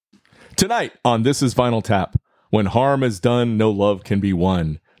Tonight on This Is Vinyl Tap, when harm is done, no love can be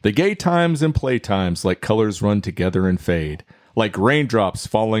won. The gay times and playtimes like colors run together and fade, like raindrops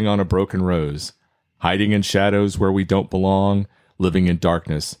falling on a broken rose, hiding in shadows where we don't belong, living in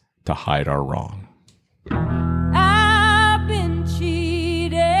darkness to hide our wrong. I've been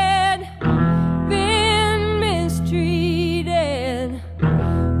cheated, been mistreated.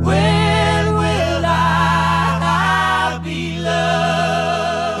 When will I be loved?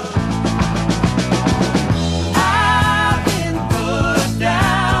 I've been pushed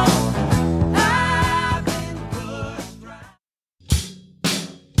down, I've been pushed right.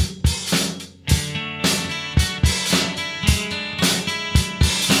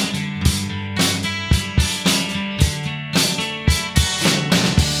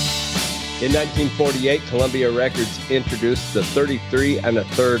 In 1948, Columbia Records introduced the 33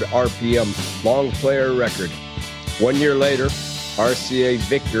 1/3 RPM long player record. 1 year later, RCA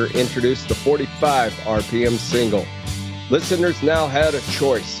Victor introduced the 45 RPM single. Listeners now had a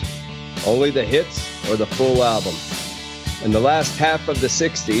choice, only the hits or the full album. In the last half of the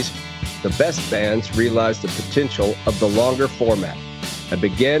 60s, the best bands realized the potential of the longer format and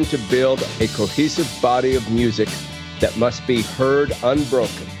began to build a cohesive body of music that must be heard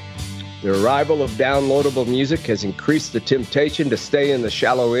unbroken. The arrival of downloadable music has increased the temptation to stay in the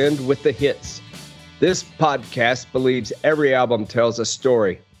shallow end with the hits. This podcast believes every album tells a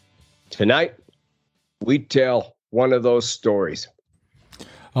story. Tonight, we tell one of those stories.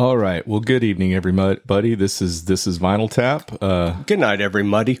 All right. Well, good evening, everybody. This is Vinyl Tap. Good night,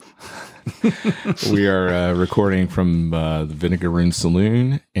 everybody. We are recording from the Vinegar Room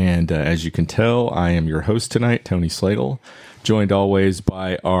Saloon, and as you can tell, I am your host tonight, Tony Slagle, joined always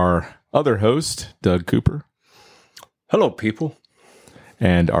by our other host, Doug Cooper. Hello, people.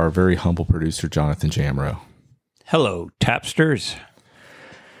 And our very humble producer, Jonathan Jamro. Hello, Tapsters.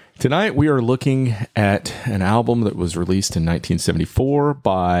 Tonight, we are looking at an album that was released in 1974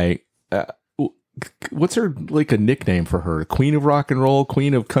 by, what's her, like a nickname for her? Queen of Rock and Roll,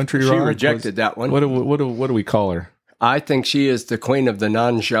 Queen of Country Rock? She rejected that one. What do we call her? I think she is the queen of the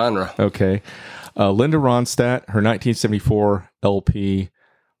non-genre. Okay. Linda Ronstadt, her 1974 LP,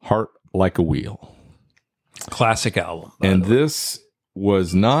 Heart Like a Wheel. Classic album. And this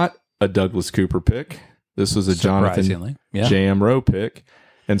was not a Douglas Cooper pick. This was a Jonathan Jamro pick.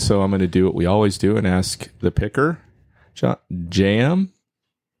 And so I'm going to do what we always do and ask the picker, Jam,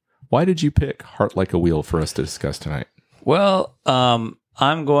 why did you pick Heart Like a Wheel for us to discuss tonight? Well,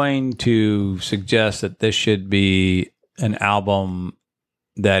 I'm going to suggest that this should be an album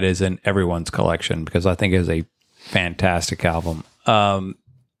that is in everyone's collection because I think it is a fantastic album.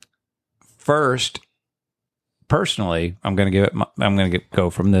 First, personally, I'm going to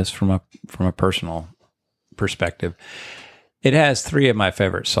go from this from a personal perspective. It has 3 of my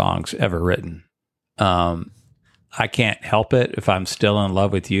favorite songs ever written. I Can't Help It, If I'm Still in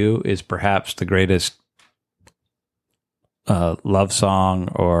Love with You, is perhaps the greatest love song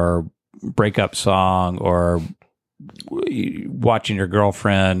or breakup song or watching your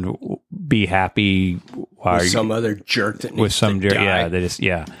girlfriend be happy while with some other jerk that needs with some to jerk. die. Yeah, that is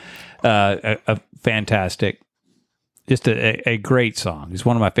a fantastic, just a great song. It's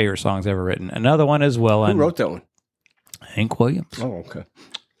one of my favorite songs ever written. Another one is Willin'. Who wrote that one? Hank Williams. Oh, okay.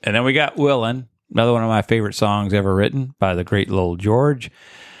 And then we got Willin', another one of my favorite songs ever written by the great Lowell George.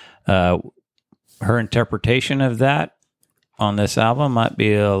 Her interpretation of that on this album might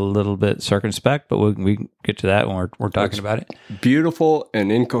be a little bit circumspect, but we can get to that when we're talking about it. Beautiful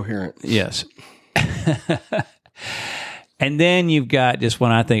and incoherent. Yes. And then you've got just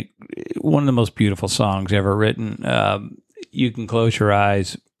one of the most beautiful songs ever written. You Can Close Your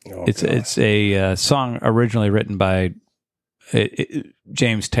Eyes. Oh, It's a song originally written by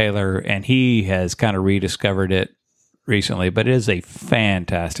James Taylor, and he has kind of rediscovered it recently, but it is a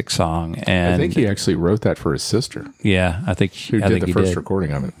fantastic song. And I think he actually wrote that for his sister. Yeah, I think who did the first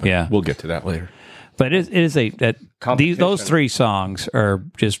recording of it. Yeah. We'll get to that later. But it is those 3 songs are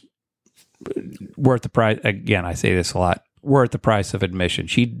just worth the price. Again, I say this a lot, worth the price of admission.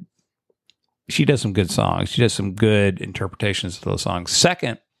 She does some good songs. She does some good interpretations of those songs.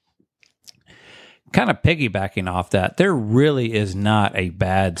 Second, kind of piggybacking off that, there really is not a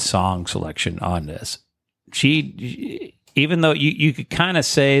bad song selection on this. Even though you could kind of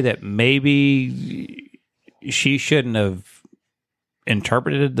say that maybe she shouldn't have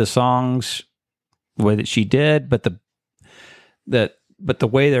interpreted the songs the way that she did, but the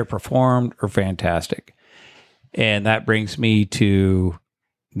way they're performed are fantastic. And that brings me to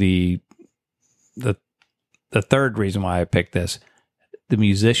the third reason why I picked this. The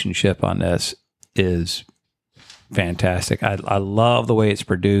musicianship on this is fantastic. I love the way it's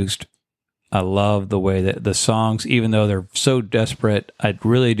produced. I love the way that the songs, even though they're so desperate, I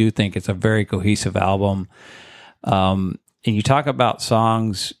really do think it's a very cohesive album. And you talk about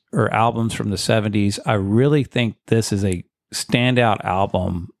songs or albums from the 70s. I really think this is a standout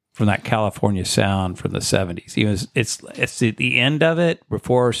album from that California sound from the 70s. Even it's at the end of it,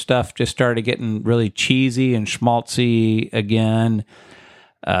 before stuff just started getting really cheesy and schmaltzy again.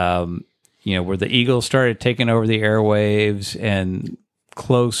 Where the Eagles started taking over the airwaves and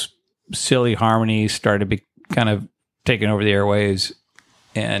close, silly harmonies started to be kind of taking over the airwaves.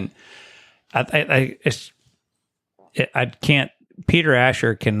 And Peter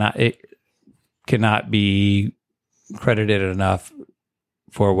Asher cannot be credited enough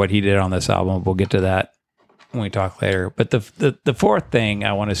for what he did on this album. We'll get to that when we talk later. But the fourth thing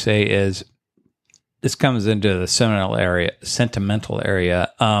I want to say is this comes into the sentimental area.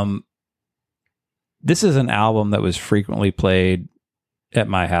 This is an album that was frequently played at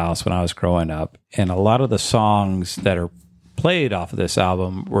my house when I was growing up. And a lot of the songs that are played off of this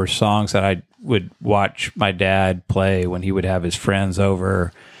album were songs that I would watch my dad play when he would have his friends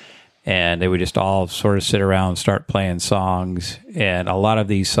over, and they would just all sort of sit around and start playing songs. And a lot of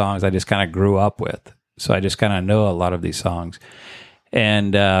these songs I just kind of grew up with. So I just kind of know a lot of these songs.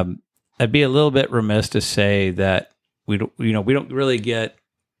 And I'd be a little bit remiss to say that we don't really get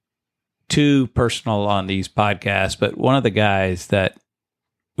too personal on these podcasts, but one of the guys that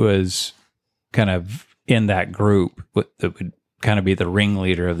was kind of in that group that would kind of be the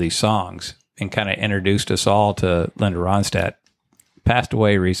ringleader of these songs and kind of introduced us all to Linda Ronstadt passed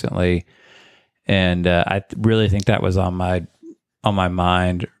away recently. And I really think that was on my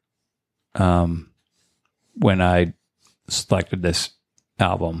mind when I selected this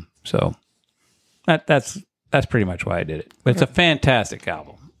album. So that's pretty much why I did it. But it's a fantastic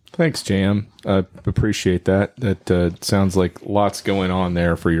album. Thanks, Jam. I appreciate that. That sounds like lots going on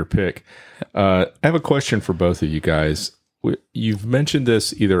there for your pick. I have a question for both of you guys. You've mentioned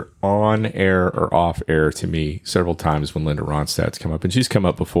this either on air or off air to me several times when Linda Ronstadt's come up, and she's come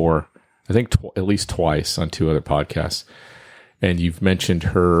up before, I think at least twice on two other podcasts. And you've mentioned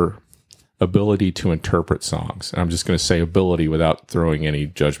her ability to interpret songs. And I'm just going to say ability without throwing any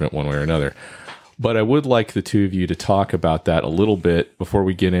judgment one way or another. But I would like the two of you to talk about that a little bit before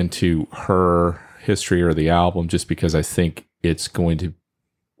we get into her history or the album, just because I think it's going to,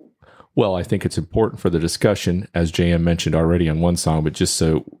 well, I think it's important for the discussion, as JM mentioned already on one song, but just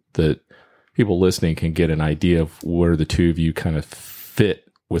so that people listening can get an idea of where the two of you kind of fit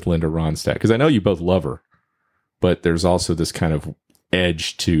with Linda Ronstadt. Because I know you both love her, but there's also this kind of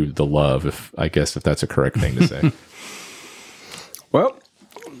edge to the love, if that's a correct thing to say. Well,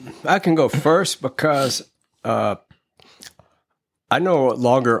 I can go first because I no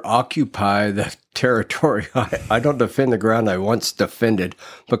longer occupy the territory. I don't defend the ground I once defended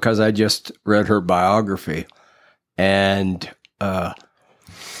because I just read her biography. And,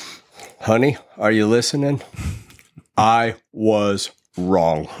 honey, are you listening? I was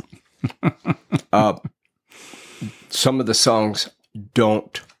wrong. Some of the songs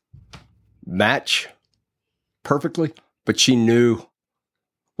don't match perfectly, but she knew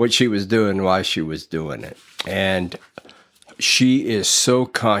what she was doing, why she was doing it. And she is so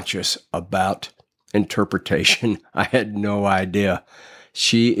conscious about interpretation. I had no idea.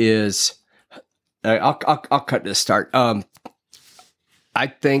 She is, I'll cut this start. I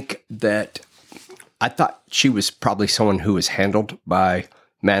think that I thought she was probably someone who was handled by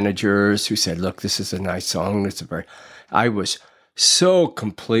managers who said, look, this is a nice song. I was so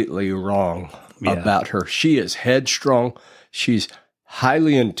completely wrong about her. She is headstrong. She's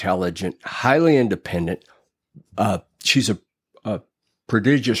highly intelligent, highly independent. She's a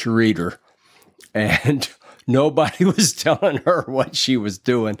prodigious reader, and nobody was telling her what she was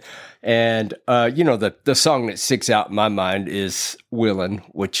doing. And, the song that sticks out in my mind is Willin',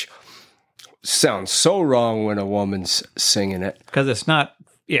 which sounds so wrong when a woman's singing it. Because it's not,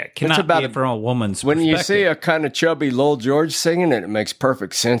 cannot be from a woman's when perspective. You see a kind of chubby Lowell George singing it, it makes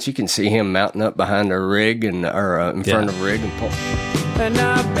perfect sense. You can see him mounting up behind a rig in front of a rig and pull. And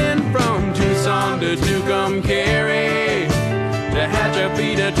I've been from Tucson to Tucumcari, to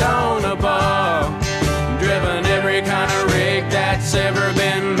Hatchapee to Tonopah, driven every kind of rig that's ever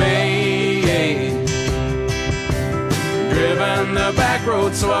been made, driven the back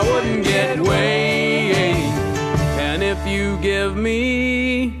road so I wouldn't get weighed. And if you give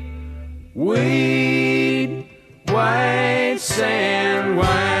me weed, white sand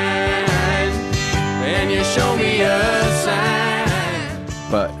wine, and you show me a sign.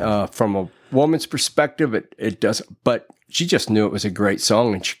 But from a woman's perspective, it doesn't. But she just knew it was a great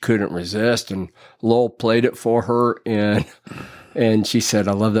song, and she couldn't resist. And Lowell played it for her in And she said,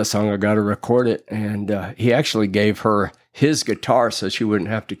 I love that song. I got to record it. And he actually gave her his guitar so she wouldn't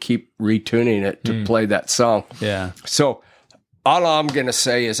have to keep retuning it to play that song. Yeah. So all I'm going to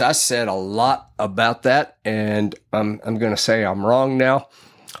say is I said a lot about that, and I'm going to say I'm wrong now.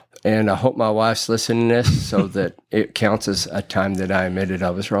 And I hope my wife's listening to this so that it counts as a time that I admitted I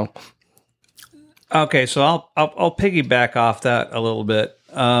was wrong. Okay, so I'll piggyback off that a little bit.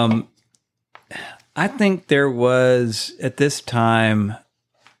 I think there was, at this time,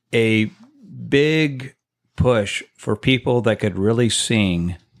 a big push for people that could really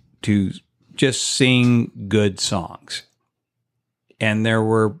sing to just sing good songs. And there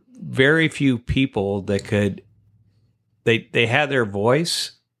were very few people that could, they had their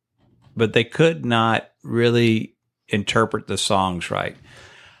voice, but they could not really interpret the songs right.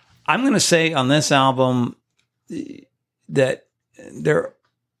 I'm going to say on this album that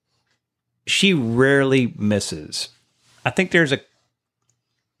she rarely misses. I think there's a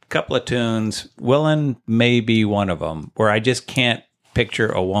couple of tunes, Willin' may be one of them, where I just can't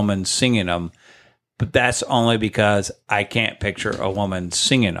picture a woman singing them, but that's only because I can't picture a woman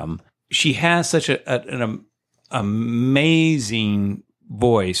singing them. She has such an amazing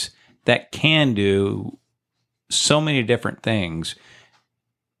voice that can do so many different things,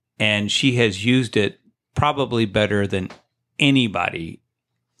 and she has used it probably better than anybody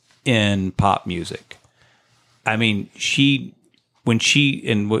in pop music. I mean,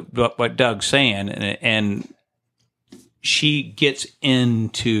 what Doug's saying, and she gets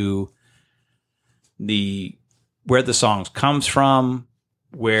into where the songs comes from,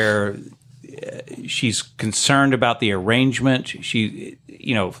 where she's concerned about the arrangement. She,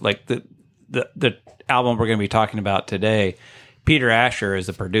 like the album we're going to be talking about today, Peter Asher is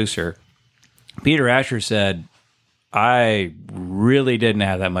the producer. Peter Asher said, I really didn't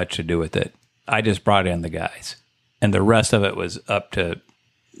have that much to do with it. I just brought in the guys, and the rest of it was up to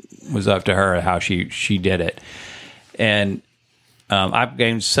her how she did it. And I've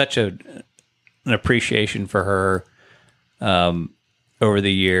gained such an appreciation for her over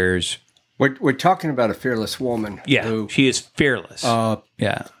the years. We're talking about a fearless woman. Yeah, who, she is fearless.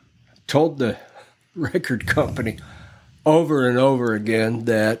 Told the record company over and over again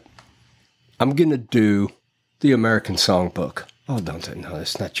that I'm going to do the American Songbook. Oh, don't say, no,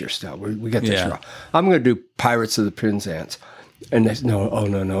 that's not your style. We got this wrong. I'm going to do Pirates of the Penzance. And they said,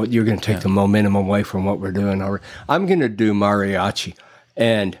 no, you're going to take the momentum away from what we're doing. I'm going to do mariachi.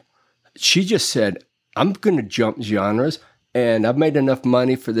 And she just said, I'm going to jump genres, and I've made enough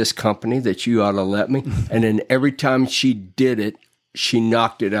money for this company that you ought to let me. And then every time she did it, she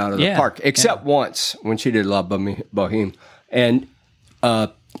knocked it out of the park, except once when she did La Boheme. And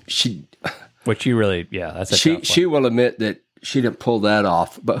she... Which you really, that's a tough one. She will admit that she didn't pull that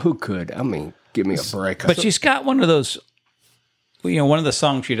off, but who could? I mean, give me a break. But she's got one of those, one of the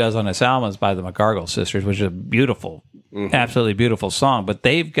songs she does on this album is by the McGargle Sisters, which is a beautiful, absolutely beautiful song. But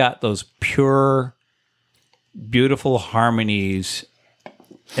they've got those pure, beautiful harmonies,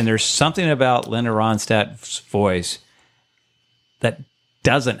 and there's something about Linda Ronstadt's voice that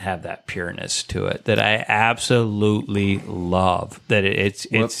doesn't have that pureness to it that I absolutely love. That it's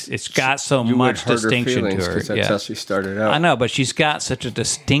got so much distinction to her. That's how she started out. I know, but she's got such a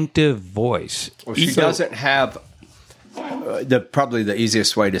distinctive voice. Well, she doesn't have. Probably the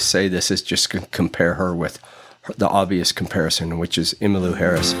easiest way to say this is just compare her with the obvious comparison, which is Emmylou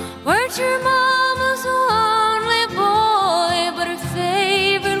Harris. Weren't your mama's only boy, but her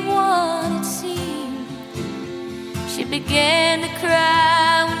favorite one, it seemed. She began to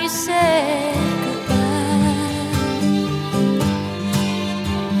cry when you said goodbye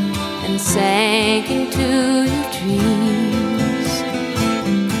and sank into your dreams.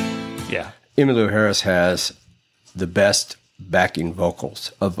 Yeah. Emmylou Harris has the best backing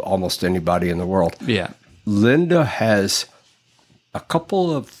vocals of almost anybody in the world. Yeah. Linda has a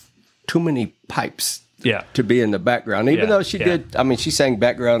couple of too many pipes to be in the background, even though she did. I mean, she sang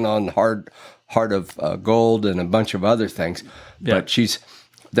background on Heart of Gold and a bunch of other things, but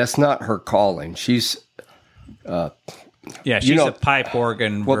that's not her calling. She's she's a pipe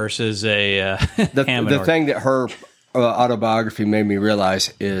organ versus a Hammond the organ. thing that her autobiography made me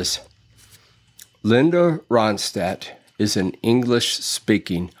realize is Linda Ronstadt is an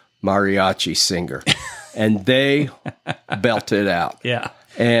English-speaking mariachi singer, and they belt it out. Yeah.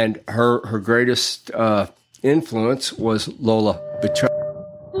 And her greatest influence was Lola Betrell.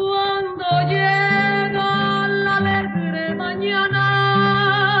 Cuando llega la alegre mañana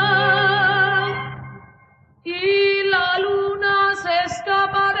y la luna se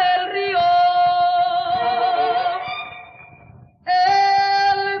escapa del río,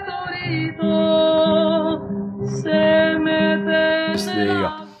 el torito se mete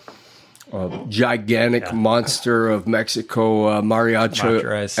gigantic monster of Mexico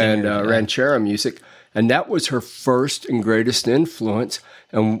mariachi and ranchera music. And that was her first and greatest influence.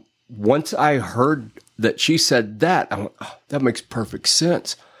 And once I heard that she said that, I went, oh, that makes perfect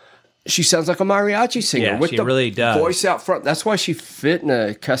sense. She sounds like a mariachi singer with the really does. voice out front. That's why she fit in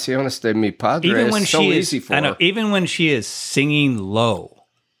a Canciones de Mi Padre. Even when it's so she easy is, for I know, her. even when she is singing low,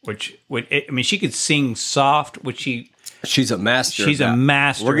 she could sing soft, She's a master. She's of that. a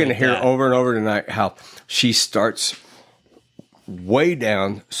master. We're going to at hear that. over and over tonight how she starts way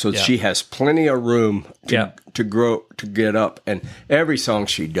down so she has plenty of room to grow, to get up. And every song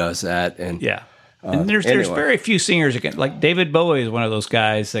she does that. And and there's very few singers that can, like David Bowie is one of those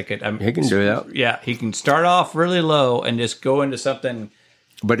guys that could. he can do that. Yeah, he can start off really low and just go into something.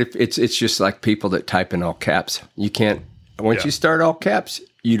 But if it's just like people that type in all caps. You can't, once you start all caps,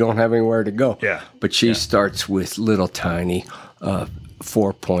 you don't have anywhere to go. Yeah. But she starts with little tiny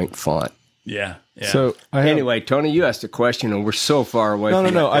 4-point font. Yeah. So Anyway, Tony, you asked a question, and we're so far away.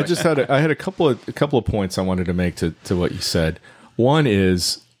 from No. that I just had a couple of points I wanted to make to what you said. One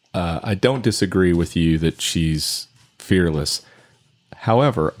is I don't disagree with you that she's fearless.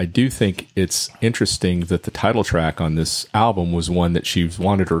 However, I do think it's interesting that the title track on this album was one that she's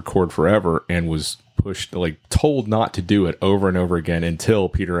wanted to record forever and was pushed, like told not to do it over and over again until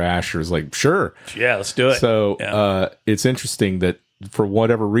Peter Asher's like, sure. Yeah, let's do it. So it's interesting that for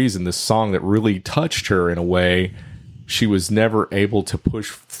whatever reason, this song that really touched her in a way, she was never able to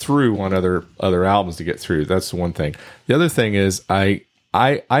push through on other albums to get through. That's the one thing. The other thing is I've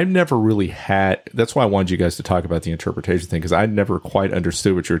never really had, that's why I wanted you guys to talk about the interpretation thing, because I never quite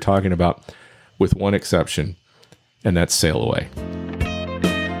understood what you were talking about, with one exception, and that's Sail Away.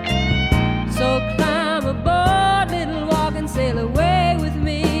 So climb aboard, little walk and sail away with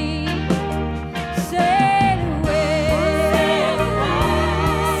me. Sail away,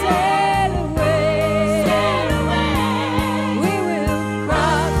 sail away, sail away. We will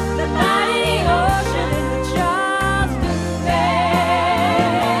cross the mighty ocean into Charleston Bay.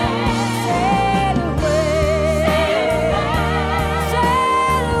 Sail away,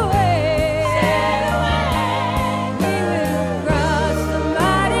 sail away, sail away. We will cross the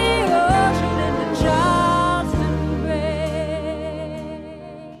mighty ocean into Charleston Bay.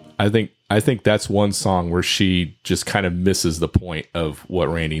 I think that's one song where she just kind of misses the point of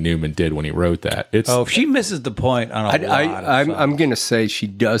what Randy Newman did when he wrote that. She misses the point on a lot. I'm going to say she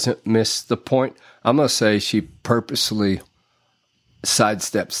doesn't miss the point. I'm going to say she purposely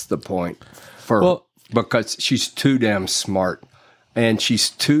sidesteps the point because she's too damn smart and she's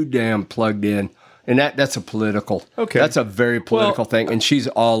too damn plugged in. And that's a political. Okay. That's a very political thing, and she's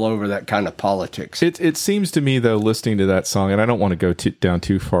all over that kind of politics. It seems to me, though, listening to that song, and I don't want to go down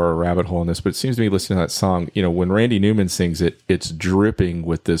too far a rabbit hole in this, but it seems to me listening to that song, when Randy Newman sings it, it's dripping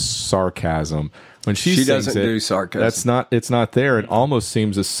with this sarcasm. When she sings doesn't do sarcasm. It's not there. It almost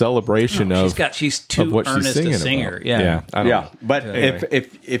seems a celebration she's too of what she's earnest singing a singer. about. Yeah. I don't know. But Anyway.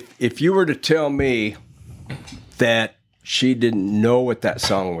 if you were to tell me that she didn't know what that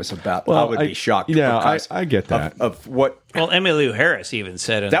song was about, I would be shocked. Yeah, because I get that. Of what. Well, Emmylou Harris even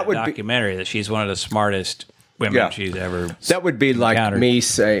said in That the would be- documentary that she's one of the smartest women she's ever. That would be like encountered. me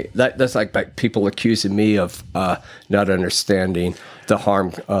say that's like people accusing me of not understanding the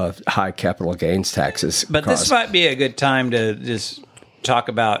harm of high capital gains taxes. But this might be a good time to just talk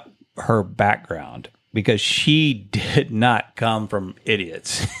about her background, because she did not come from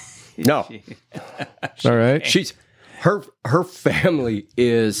idiots. no, All right. she's her family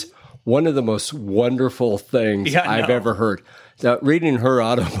is one of the most wonderful things I've ever heard. Now, reading her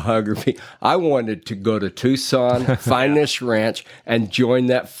autobiography, I wanted to go to Tucson, find this ranch, and join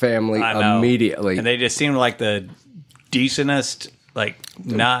that family immediately. And they just seemed like the decentest, like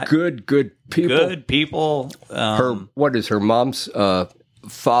not good people. good people. Her mom's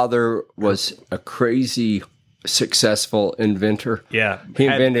father was a crazy successful inventor. Yeah. He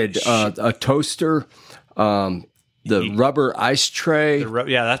invented a toaster, the rubber ice tray.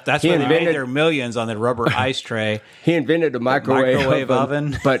 That's where they made their millions, on the rubber ice tray. He invented a microwave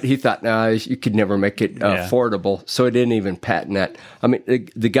oven. But he thought, you could never make it affordable, so he didn't even patent that. I mean,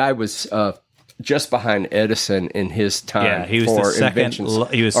 the guy was just behind Edison in his time. Yeah, he was for the second. inventions,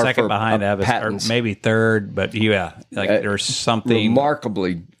 He was or second for, behind Edison, or patents. maybe third. But there's something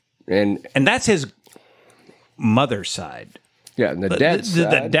remarkably, and that's his mother's side. yeah, and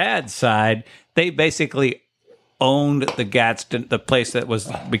the dad's side, they basically owned the Gadsden, the place that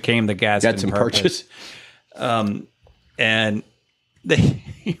became the Gadsden Purchase. And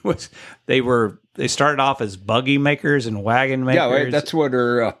they started off as buggy makers and wagon makers. Yeah, right, that's what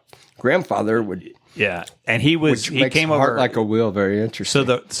her grandfather would. Yeah, and he Which makes came Heart over Like a Wheel very interesting.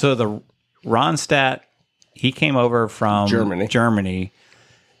 So the Ronstadt, he came over from Germany,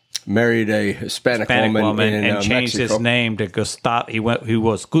 married a Hispanic woman in and changed Mexico. his name to Gustav. He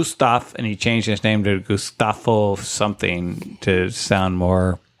was Gustav, and he changed his name to Gustavo something to sound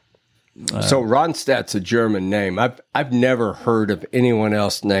more. So Ronstadt's a German name. I've never heard of anyone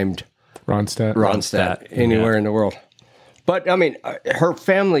else named Ronstadt anywhere in the world. But I mean, her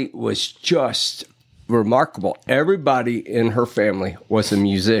family was just remarkable. Everybody in her family was a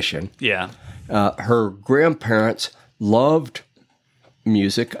musician. Yeah. Her grandparents loved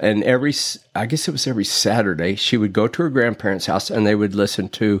music, and I guess it was every Saturday, she would go to her grandparents' house and they would listen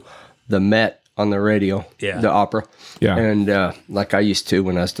to the Met on the radio, the opera. Yeah. And like I used to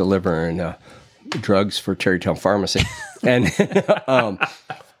when I was delivering drugs for Tarrytown Pharmacy. And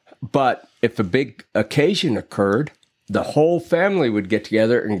but if a big occasion occurred, the whole family would get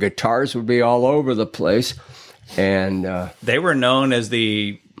together and guitars would be all over the place. And they were known as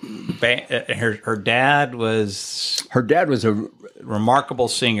the her dad was a remarkable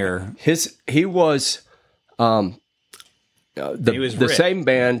singer. He was the same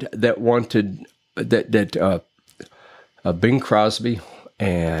band that wanted that Bing Crosby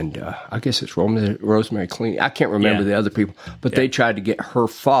and I guess it's Rosemary Clooney. I can't remember the other people, but they tried to get her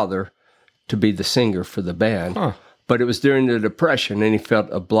father to be the singer for the band. Huh. But it was during the Depression, and he felt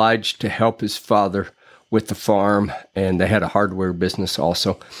obliged to help his father with the farm, and they had a hardware business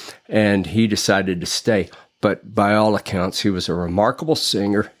also, and he decided to stay. But by all accounts, he was a remarkable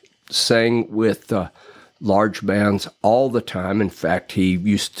singer, sang with large bands all the time. In fact, he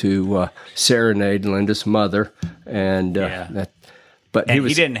used to serenade Linda's mother, and But he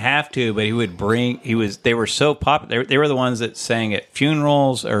didn't have to, but he would bring. They were so popular. They were the ones that sang at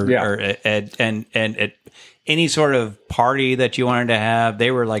funerals or at any sort of party that you wanted to have.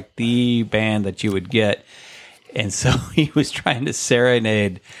 They were like the band that you would get. And so he was trying to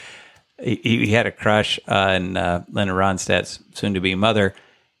serenade. He had a crush on Linda Ronstadt's soon-to-be mother,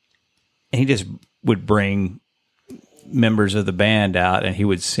 and he just would bring members of the band out, and he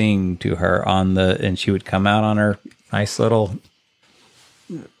would sing to her and she would come out on her nice little,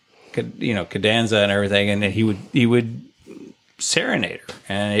 cadenza and everything, and then he would serenade her,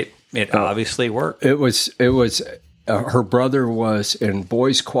 and it obviously worked. It was her brother was in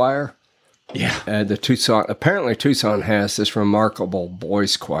boys choir. Yeah. And apparently Tucson has this remarkable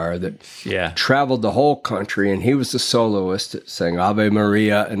boys choir that traveled the whole country, and he was the soloist that sang Ave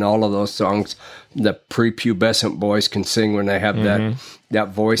Maria and all of those songs that prepubescent boys can sing when they have that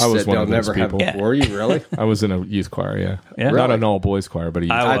voice that they'll never have. Yeah. Were you really? I was in a youth choir, yeah. Not Really? An all boys choir, but a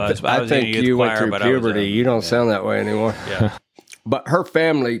youth choir. I think you went through puberty. You don't sound that way anymore. Yeah. But her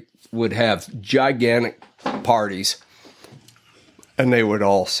family would have gigantic parties, and they would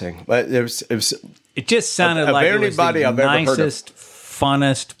all sing. But it just sounded like it was the nicest,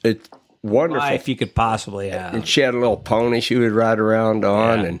 funnest, wonderful life you could possibly have. And she had a little pony she would ride around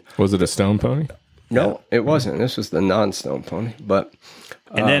on. Yeah. And was it a stone pony? No, it wasn't. This was the non-stone pony. But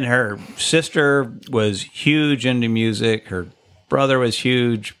and then her sister was huge into music. Her brother was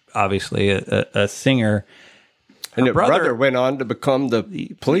huge, obviously a singer. And her brother went on to become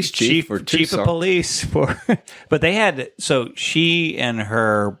the police chief for Tucson. Chief of police but they had, so she and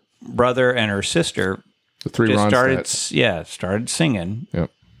her brother and her sister The three Ronstadts started singing.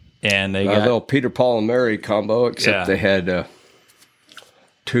 Yep. And they got got a little Peter, Paul, and Mary combo, except they had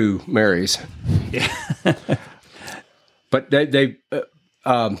two Marys. Yeah. But they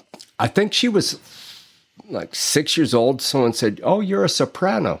I think she was like 6 years old. Someone said, "Oh, you're a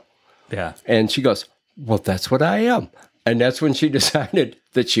soprano." Yeah. And she goes, "Well, that's what I am." And that's when she decided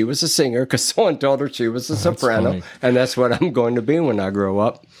that she was a singer, because someone told her she was a soprano. And that's what I'm going to be when I grow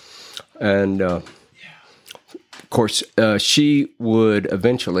up. And, of course, she would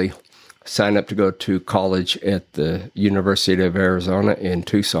eventually sign up to go to college at the University of Arizona in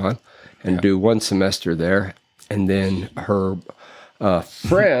Tucson and do one semester there. And then her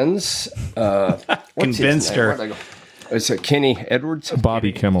friends convinced her. Is it Kenny Edwards?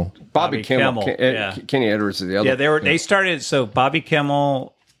 Bobby Kimmel. Bobby Kimmel. Kenny Edwards is the other. Yeah, they started. So Bobby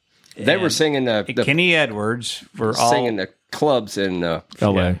Kimmel. They were singing Kenny Edwards were singing the clubs in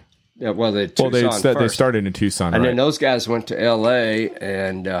L.A. Yeah, Tucson they started in Tucson, and then those guys went to L.A.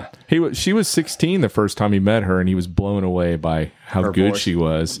 and she was 16 the first time he met her, and he was blown away by how good she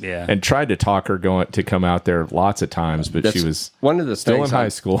was. Yeah. And tried to talk her to come out there lots of times, but she was one of the still in high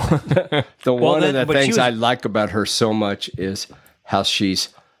school. One of the things I like about her so much is how she's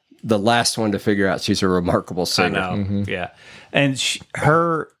the last one to figure out she's a remarkable singer. I know, yeah, and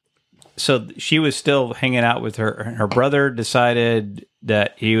so she was still hanging out with her. Her brother decided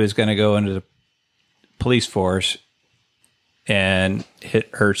that he was going to go into the police force, and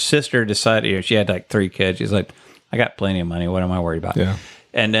her sister decided, she had like 3 kids. She's like, I got plenty of money. What am I worried about? Yeah.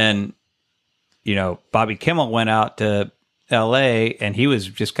 And then, Bobby Kimmel went out to L.A. and he was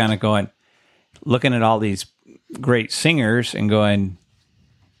just kind of looking at all these great singers and going,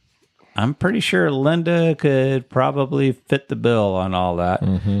 I'm pretty sure Linda could probably fit the bill on all that.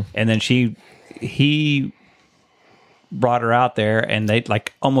 Mm-hmm. And then he brought her out there, and they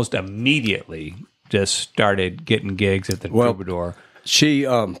like almost immediately just started getting gigs at the Troubadour. She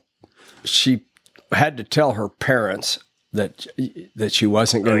had to tell her parents that she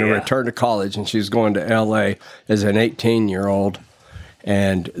wasn't going to return to college, and she was going to L.A. as an 18-year-old,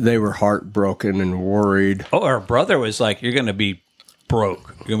 and they were heartbroken and worried. Oh, her brother was like, "You're going to be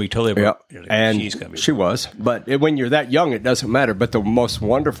broke. You're going to be totally broke." Yep. Like, and she's gonna be she broke. was. But when you're that young, it doesn't matter. But the most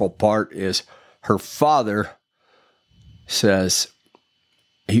wonderful part is her father says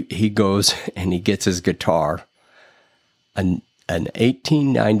he goes and he gets his guitar, an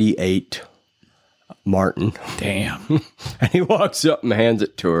 1898 Martin. Damn. And he walks up and hands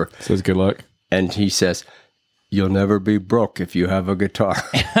it to her. Says good luck. And he says, "You'll never be broke if you have a guitar."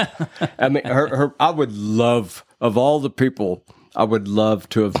 I mean, I would love, of all the people, I would love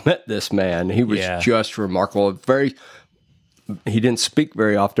to have met this man. He was just remarkable. He didn't speak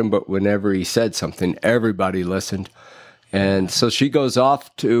very often, but whenever he said something, everybody listened. And so she goes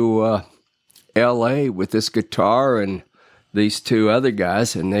off to L.A. with this guitar and these 2 other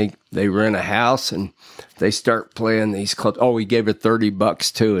guys, and they rent a house, and they start playing these clubs. Oh, we gave her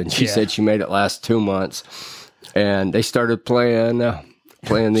 $30 too, and she said she made it last 2 months. And they started playing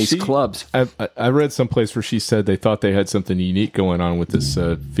these clubs. I read someplace where she said they thought they had something unique going on with this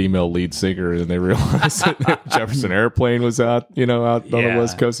female lead singer, and they realized that Jefferson Airplane was out on the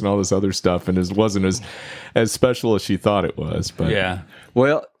West Coast and all this other stuff, and it wasn't as special as she thought it was. But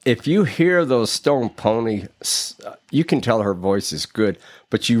well, if you hear those Stone Pony, you can tell her voice is good,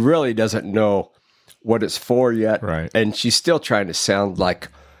 but she really doesn't know what it's for yet. Right. And she's still trying to sound like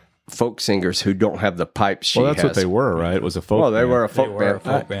folk singers who don't have the pipes she has. Well, that's what they were, right? It was a folk band. They were a folk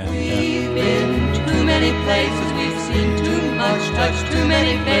band. We've been too many places, we've seen too much, touched too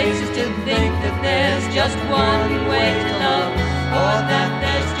many faces to think that there's just one way to love, or that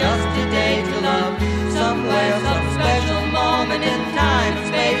there's just a day to love. Somewhere, some special moment in time and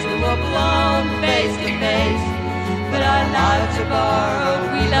space, we were blown face to face. But our lives are borrowed,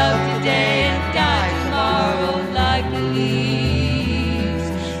 we love today and die tomorrow like the leaves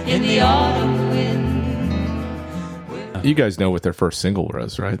in the autumn wind. You guys know what their first single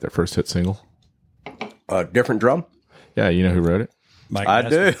was, right? Their first hit single? Different Drum? Yeah, you know who wrote it? Mike I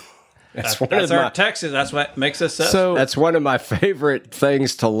Nesmith. do. That's our Texas. That's what makes us So That's one of my favorite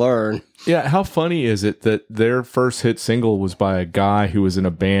things to learn. yeah, how funny is it that their first hit single was by a guy who was in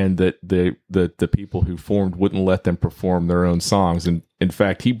a band that the people who formed wouldn't let them perform their own songs, and in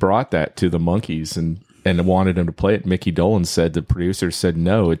fact, he brought that to the Monkees and wanted them to play it. Mickey Dolenz said the producers said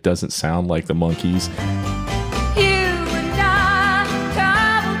no, it doesn't sound like the Monkees. You and I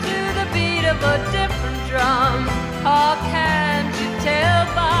travel to the beat of a different drum. How can't you tell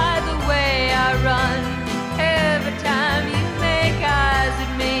by the way I run? Every time you make eyes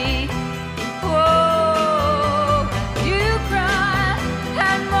at me, whoa, you cry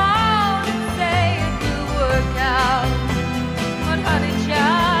and moan and say it will work out. But honey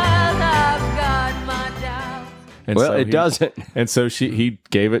child, I've got my doubts. And Well, so it doesn't. And so he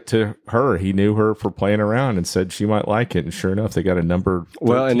gave it to her. He knew her for playing around and said she might like it. And sure enough, they got a number 13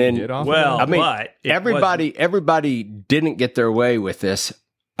 Well, and then- hit off Well, of it. I mean, but it everybody didn't get their way with this.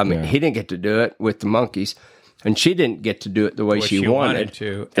 I mean, Yeah. he didn't get to do it with the Monkees, and she didn't get to do it the way what she wanted.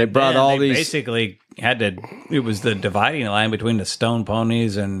 to. They And brought then all they these. basically had to. It was the dividing line between the Stone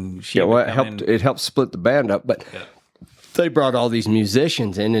Ponies and she. Yeah, well, becoming- it helped split the band up, but they brought all these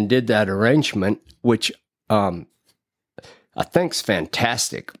musicians in and did that arrangement, which I think's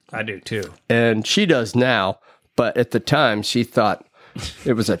fantastic. I do too. And she does now, but at the time she thought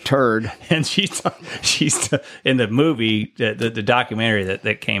it was a turd. And she's in the movie, the documentary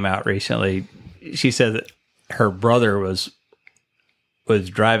that came out recently. She said that her brother was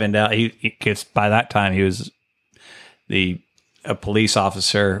driving down. Because by that time he was a police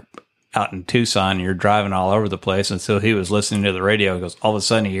officer out in Tucson. You're driving all over the place, and so he was listening to the radio. He goes, all of a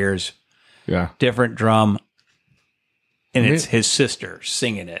sudden he hears Yeah. different drum. And it's his sister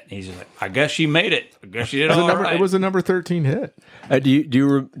singing it. And he's just like, I guess she made it. I guess she did all right. It was a number 13 hit.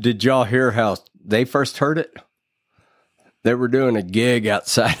 Did y'all hear how they first heard it? They were doing a gig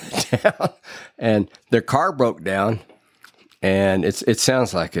outside of town, and their car broke down. And it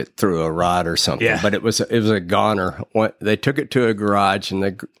sounds like it threw a rod or something, Yeah. but it was a goner. They took it to a garage, and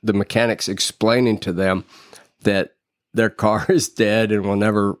the mechanics explaining to them that their car is dead and will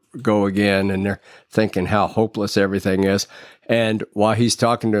never go again, and they're thinking how hopeless everything is. And while he's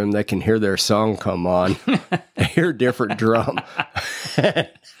talking to them, they can hear their song come on, hear different drum.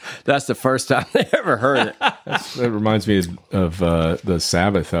 That's the first time they ever heard it. That reminds me of the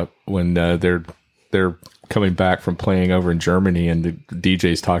Sabbath up when they're coming back from playing over in Germany, and the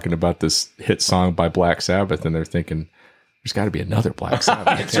DJ's talking about this hit song by Black Sabbath, and they're thinking, there's got to be another Black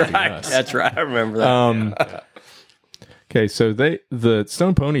Sabbath. That's right. I remember that. Okay, so the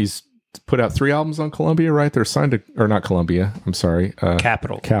Stone Ponies put out 3 albums on Columbia, right? They're signed to, or not Columbia, I'm sorry.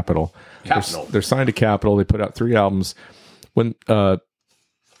 Capitol. They're signed to Capitol. They put out 3 albums. When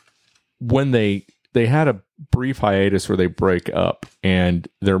they had a brief hiatus where they break up, and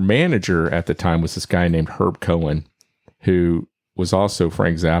their manager at the time was this guy named Herb Cohen, who was also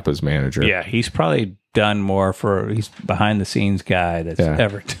Frank Zappa's manager. Yeah, he's probably done more he's behind the scenes guy that's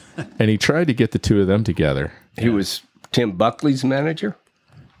ever done. And he tried to get the two of them together. He was Tim Buckley's manager.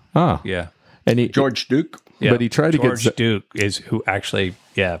 Ah, Yeah. and George Duke. Yeah. But he tried to get George Duke is who actually,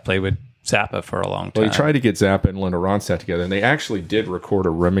 played with Zappa for a long time. Well, he tried to get Zappa and Linda Ronstadt together, and they actually did record a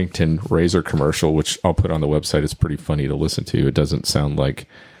Remington Razor commercial, which I'll put on the website. It's pretty funny to listen to. It doesn't sound like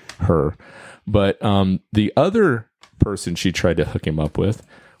her. But the other person she tried to hook him up with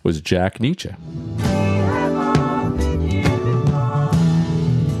was Jack Nietzsche.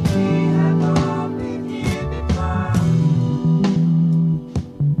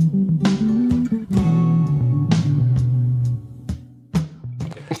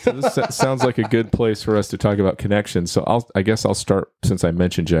 So this sounds like a good place for us to talk about connections. So I guess I'll start, since I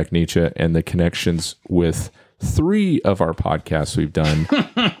mentioned Jack Nietzsche, and the connections with 3 of our podcasts we've done.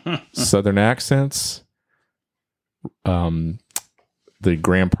 Southern Accents, the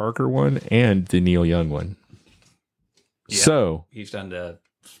Graham Parker one, and the Neil Young one. Yeah, So he's done the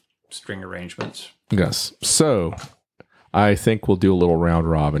string arrangements. yes. So I think we'll do a little round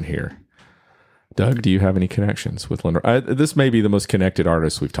robin here. Doug, do you have any connections with Linda? This may be the most connected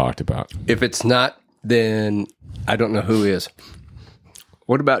artist we've talked about. If it's not, then I don't know who is.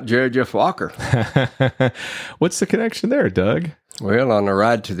 What about Jerry Jeff Walker? What's the connection there, Doug? Well, on the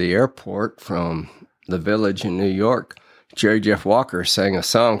ride to the airport from the Village in New York, Jerry Jeff Walker sang a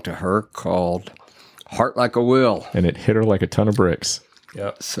song to her called Heart Like a Will. And it hit her like a ton of bricks.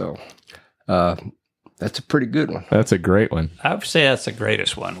 Yep. So that's a pretty good one. That's a great one. I would say that's the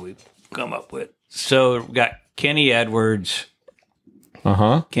greatest one we've come up with. So we got Kenny Edwards.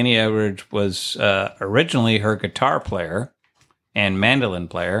 Uh-huh. Kenny Edwards was originally her guitar player and mandolin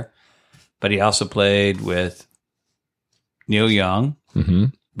player, but he also played with Neil Young. Mm-hmm.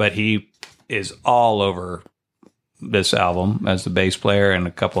 But he is all over this album as the bass player and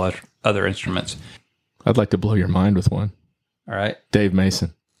a couple of other instruments. I'd like to blow your mind with one. All right. Dave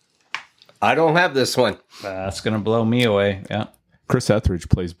Mason. I don't have this one. That's going to blow me away. Yeah. Chris Etheridge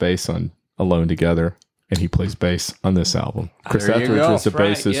plays bass on Alone Together, and he plays bass on this album. Chris There you Etheridge go. was the That's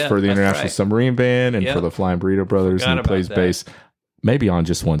right. bassist Yeah, for the that's International right. Submarine Band and Yep. for the Flying Burrito Brothers, Forgot and he plays about that. bass maybe on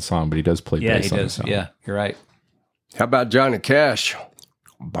just one song, but he does play Yeah, bass he on does. this album. Yeah, you're right. How about Johnny Cash?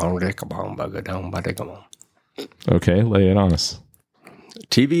 Okay, lay it on us.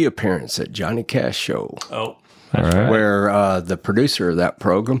 TV appearance at Johnny Cash Show, Oh, All right. where the producer of that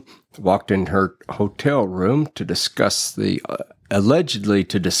program walked in her hotel room to discuss allegedly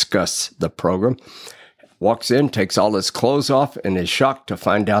to discuss the program. Walks in, takes all his clothes off, and is shocked to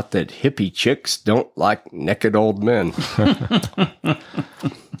find out that hippie chicks don't like naked old men.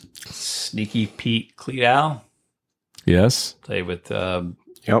 Sneaky Pete Cledow Yes. played with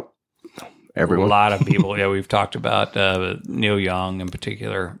Yep. Everyone. a lot of people. Yeah, we've talked about Neil Young in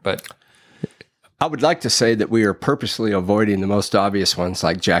particular, but I would like to say that we are purposely avoiding the most obvious ones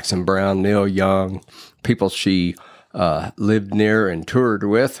like Jackson Browne, Neil Young, people she lived near and toured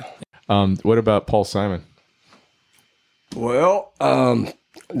with. What about Paul Simon? Well,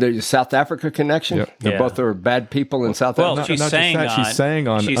 there's a South Africa connection. Yep. They Yeah. both are bad people in South well, Africa. she Not just sang that, on. she sang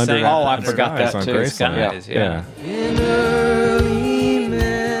on she Under sang the on I Under forgot the that on too. Graceland. Skies, yeah. In early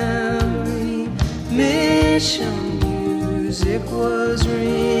memory, mission music was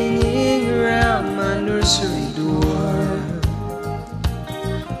ringing around my nursery door.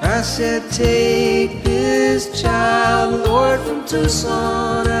 I said, take this child, Lord, from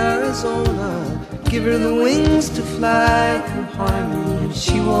Tucson, Arizona. Give her the wings to fly through harmony, and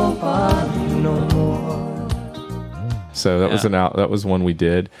she won't bother you no more. So that was that was one we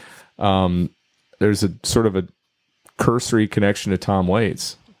did. There's a sort of a cursory connection to Tom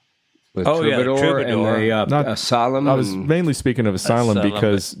Waits. With Oh, yeah, Troubadour and Troubadour. the Not- Asylum. I was and mainly speaking of Asylum Asylum,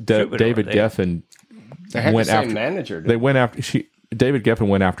 because but Troubadour, David they- Geffen they had went the same after manager. they went after David Geffen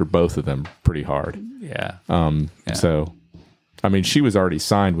went after both of them pretty hard. Yeah. So, I mean, she was already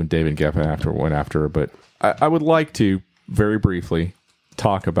signed when David Geffen went after her, but I would like to very briefly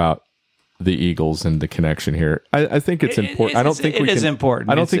talk about the Eagles and the connection here. I think it's important. I don't think it is important.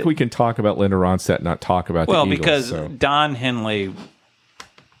 I don't think we can talk about Linda Ronstadt and not talk about the Eagles. Well, because Don Henley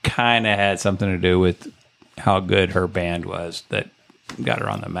kind of had something to do with how good her band was that got her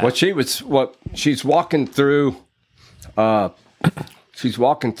on the map. She's walking through the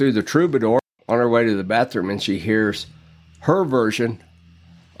Troubadour on her way to the bathroom, and she hears her version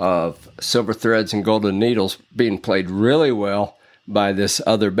of Silver Threads and Golden Needles being played really well by this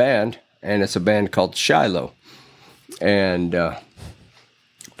other band, and it's a band called Shiloh. And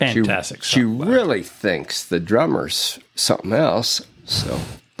fantastic. She really thinks the drummer's something else. So,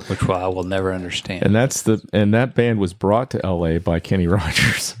 which I will never understand. And that band was brought to L.A. by Kenny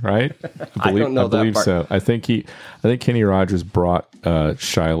Rogers, right? I don't know that believe part. so. I think Kenny Rogers brought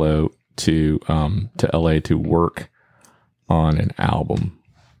Shiloh to L.A. to work on an album.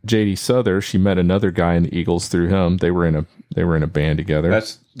 J.D. Souther, she met another guy in the Eagles through him. They were in a band together.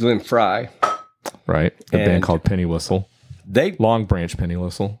 That's Glenn Frey, right? A band called Penny Whistle. Long Branch Penny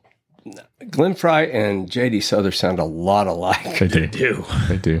Whistle. Glenn Frey and J.D. Souther sound a lot alike. They do.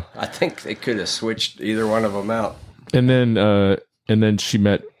 They do. I think they could have switched either one of them out. And then she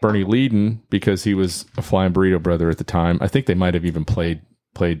met Bernie Leadon because he was a Flying Burrito brother at the time. I think they might have even played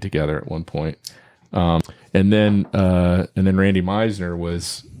together at one point. And then Randy Meisner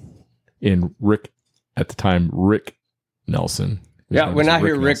was in Rick Nelson. Yeah, when I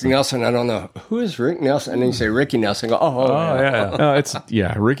hear Rick Nelson, I don't know who is Rick Nelson, and then you say Ricky Nelson. I go,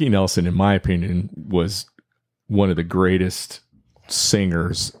 yeah. Ricky Nelson, in my opinion, was one of the greatest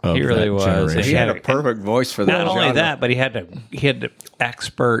singers of he really that was. generation. He had a perfect voice for that. Not only genre. that, but he had the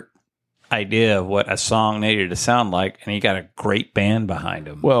expert idea of what a song needed to sound like, and he got a great band behind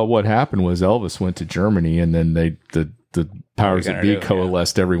him. Well, what happened was Elvis went to Germany, and then the powers that be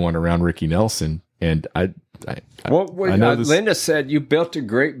coalesced everyone around Ricky Nelson, and I know Linda said you built a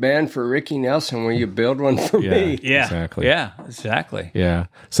great band for Ricky Nelson. Will you build one for me? Yeah, exactly. Yeah, exactly. Yeah.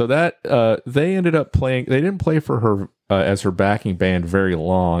 So that they ended up playing. They didn't play for her as her backing band very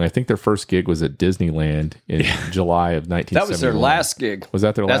long. I think their first gig was at Disneyland in July of 1971. That was their last gig. Was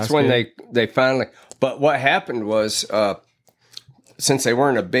that their last? That's when gig? they finally. But what happened was, since they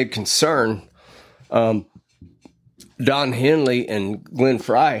weren't a big concern, Don Henley and Glenn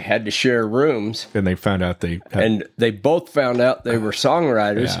Frey had to share rooms. And they found out they both found out they were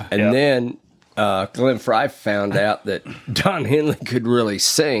songwriters. Yeah. And then Glenn Frey found out that Don Henley could really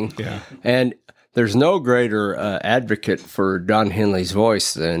sing. Yeah. And there's no greater advocate for Don Henley's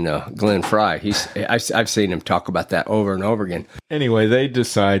voice than Glenn Frey. I've seen him talk about that over and over again. Anyway, they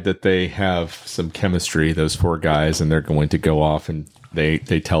decide that they have some chemistry, those four guys, and they're going to go off and they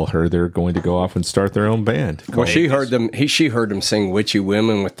tell her they're going to go off and start their own band. Well, she heard them sing "Witchy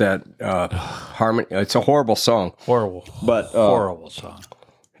Women" with that harmony. It's a horrible song. Horrible song.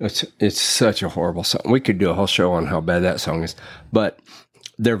 It's such a horrible song. We could do a whole show on how bad that song is, but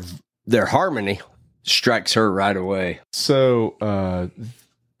their harmony strikes her right away. So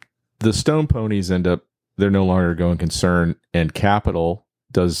the Stone Ponies they're no longer a going concern, and Capitol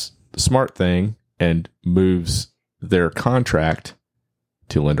does the smart thing and moves their contract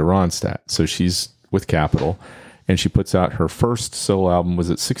to Linda Ronstadt. So she's with Capitol, and she puts out her first solo album. Was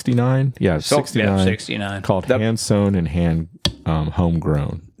it 69? Yeah, 69. Yeah, 69. Called Hand Sewn and Hand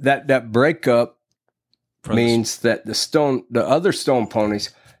Homegrown. That breakup means that the other Stone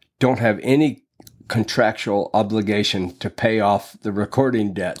Ponies don't have any contractual obligation to pay off the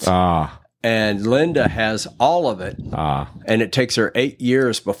recording debts. And Linda has all of it. And it takes her 8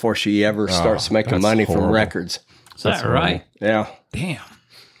 years before she ever starts making money from records. Is that right? Yeah. Damn.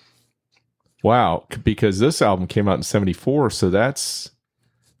 Wow. Because this album came out in 74, so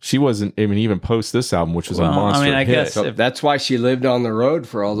she wasn't, even post this album, which was a monster hit. guess So that's why she lived on the road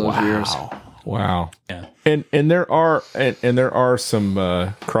for all those years. Wow. Yeah. And there are some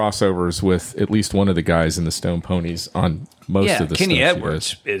crossovers with at least one of the guys in the Stone Ponies on most of the Kenny stuff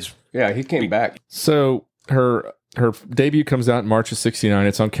Edwards is. Yeah, he came back. So her debut comes out in March of 69.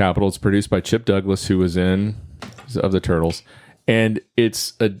 It's on Capitol. It's produced by Chip Douglas, who was of the Turtles. And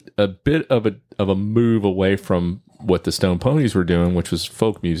it's a bit of a move away from what the Stone Ponies were doing, which was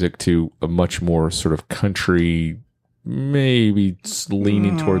folk music, to a much more sort of country, maybe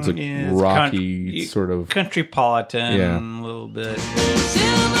leaning towards a rocky sort of countrypolitan, a little bit.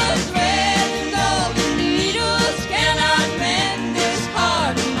 Silver threads and golden needles cannot mend this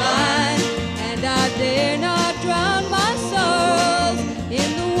heart of mine, and I dare not drown my sorrows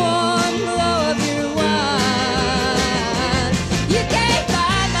in the warm glow of your wine. You can't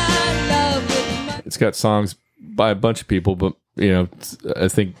buy my love with money. It's got songs by a bunch of people, but I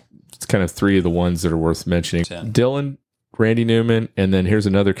think it's kind of 3 of the ones that are worth mentioning. Dylan, Randy Newman, and then here's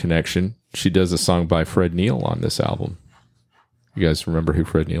another connection. She does a song by Fred Neil on this album. You guys remember who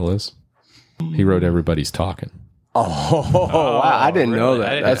Fred Neil is? He wrote Everybody's Talking. Oh, wow. I didn't know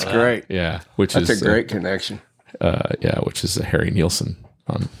that. That's great. Yeah. That's a great connection. Which is a Harry Nilsson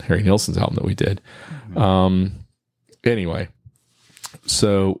on Harry Nilsson's album that we did. Anyway,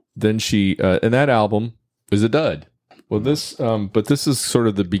 so then she, and that album is a dud. Well, but this is sort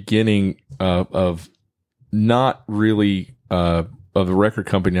of the beginning of not really, of a record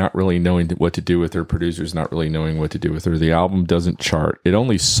company not really knowing what to do with her, producers not really knowing what to do with her. The album doesn't chart. It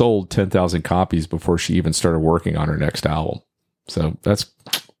only sold 10,000 copies before she even started working on her next album. So that's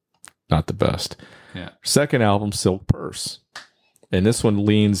not the best. Yeah. Second album, Silk Purse. And this one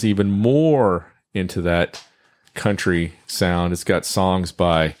leans even more into that country sound. It's got songs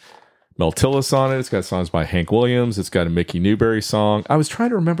by Mel Tillis on it. It's got songs by Hank Williams. It's got a Mickey Newberry song. I was trying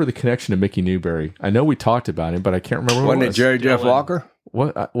to remember the connection to Mickey Newberry. I know we talked about him, but I can't remember what it was. Wasn't it Jerry Jeff Walker?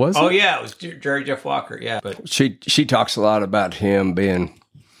 What was it? Oh, yeah, it was Jerry Jeff Walker, yeah. But She talks a lot about him being,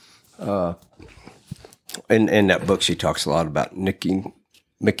 in that book, she talks a lot about Mickey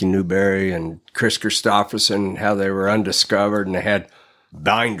Newberry and Chris Christopherson, how they were undiscovered and they had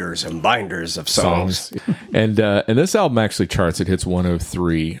binders and binders of songs. And this album actually charts. It hits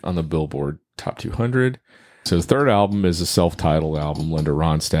 103 on the Billboard Top 200. So the third album is a self-titled album, Linda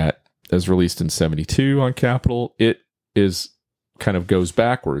Ronstadt, as released in 72 on Capitol. It is kind of goes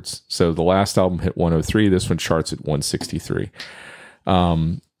backwards. So the last album hit 103. This one charts at 163.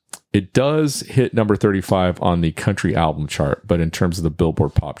 It does hit number 35 on the country album chart, but in terms of the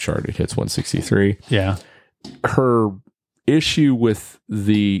Billboard pop chart, it hits 163. yeah. Her issue with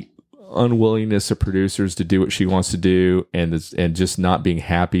the unwillingness of producers to do what she wants to do and just not being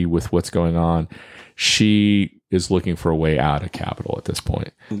happy with what's going on, she is looking for a way out of Capitol at this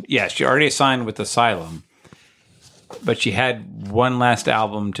point. Yeah, she already signed with Asylum, but she had one last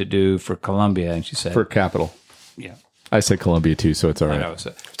album to do for Columbia, and she said... For Capitol. Yeah. I said Columbia too, so it's all right. I know,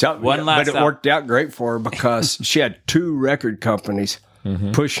 so but it worked out great for her because she had 2 record companies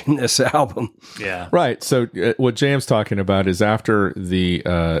pushing this album. Yeah. Right. So what Jam's talking about is after the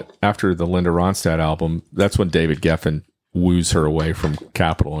Linda Ronstadt album, that's when David Geffen woos her away from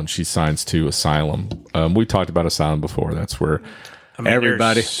Capitol and she signs to Asylum. We talked about Asylum before. That's where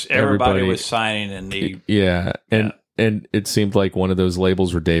everybody was signing in the... Yeah. And it seemed like one of those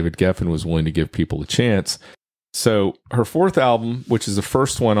labels where David Geffen was willing to give people a chance. So her fourth album, which is the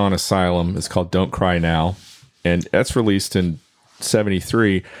first one on Asylum, is called Don't Cry Now. And that's released in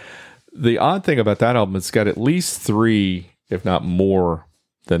 73. The odd thing about that album, it's got at least 3, if not more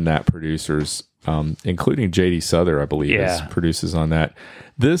than that, producers, including J.D. Souther, I believe, produces on that.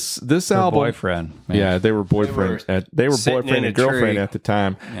 This album, boyfriend, man. Yeah, they were boyfriend. They were boyfriend and girlfriend at the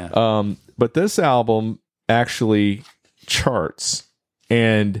time. Yeah. But this album actually charts,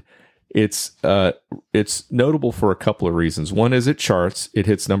 and it's notable for a couple of reasons. One is it charts. It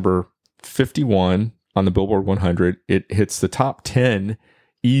hits number 51 on the Billboard 100. It hits the top 10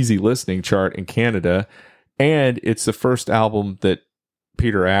 easy listening chart in Canada, and it's the first album that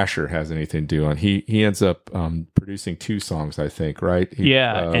Peter Asher has anything to do on. He ends up producing 2 songs, I think, right?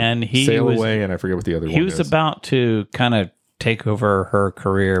 And he Sail was, Away, and I forget what the other one is. He was about to kind of take over her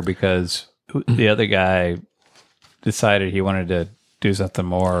career because the other guy decided he wanted to do something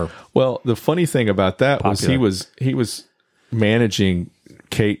more. Well, the funny thing about that popular. was he was managing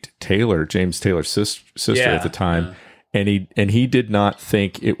Kate Taylor, James Taylor's sister at the time, and he did not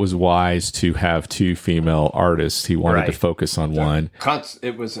think it was wise to have 2 female artists. He wanted to focus on one.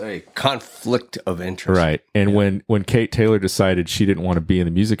 It was a conflict of interest, right? And when Kate Taylor decided she didn't want to be in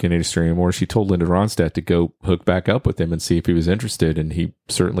the music industry anymore, she told Linda Ronstadt to go hook back up with him and see if he was interested, and he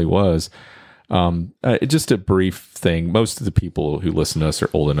certainly was. Just a brief thing. Most of the people who listen to us are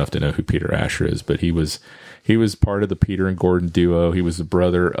old enough to know who Peter Asher is, but he was part of the Peter and Gordon duo. He was the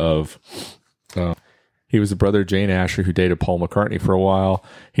brother of Jane Asher, who dated Paul McCartney for a while.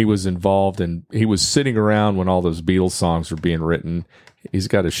 He was involved and he was sitting around when all those Beatles songs were being written. He's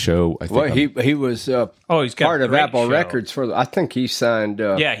got a show. I think. Well, he was he's got part of Apple show. Records for. I think he signed.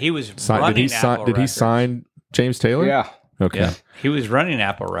 He was running Apple Did he sign James Taylor? Yeah. Okay. Yeah. He was running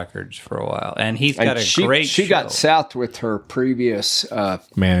Apple Records for a while, and he's got a great She show. got south with her previous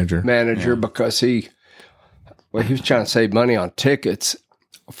manager because he was trying to save money on tickets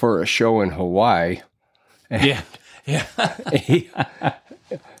for a show in Hawaii. Yeah. he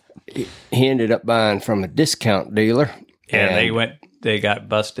ended up buying from a discount dealer. And they got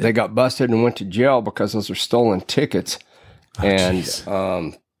busted. They got busted and went to jail because those are stolen tickets. And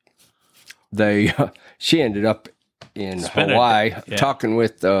she ended up in Hawaii talking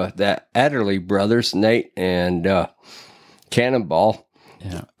with the Adderley brothers, Nate and Cannonball.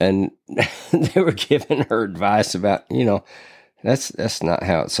 Yeah. And they were giving her advice about, that's not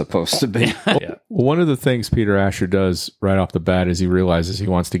how it's supposed to be. Well, one of the things Peter Asher does right off the bat is he realizes he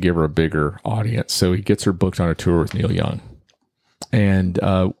wants to give her a bigger audience. So he gets her booked on a tour with Neil Young. And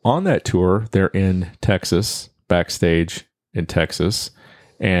on that tour, they're in Texas, backstage in Texas.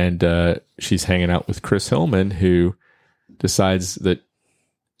 And she's hanging out with Chris Hillman, who decides that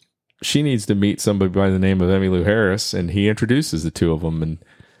she needs to meet somebody by the name of Emmylou Harris, and he introduces the two of them, and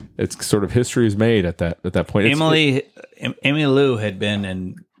it's sort of history is made at that point. Emmylou had been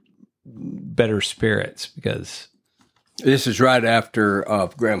in better spirits because this is right after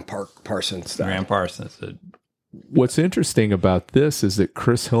Graham Parsons died. Graham Parsons. What's interesting about this is that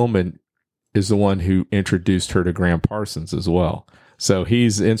Chris Hillman is the one who introduced her to Graham Parsons as well. So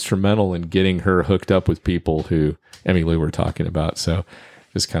he's instrumental in getting her hooked up with people who Emmylou were talking about. So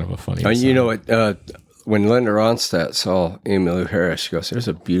it's kind of a funny. You know what? When Linda Ronstadt saw Emmylou Harris, she goes, "There's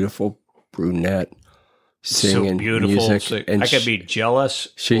a beautiful brunette singing music, and I could be jealous."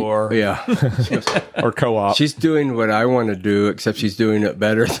 She goes, or co-op. She's doing what I want to do, except she's doing it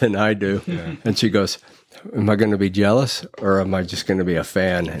better than I do. Yeah. And she goes, "Am I going to be jealous, or am I just going to be a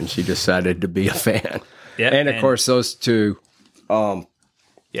fan?" And she decided to be a fan. Yeah, and of course, those two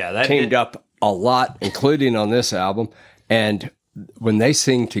teamed up a lot, including on this album. And when they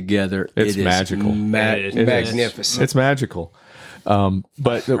sing together, it's magical. Magnificent. It's magical.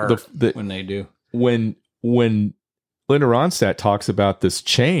 But when they do, when Linda Ronstadt talks about this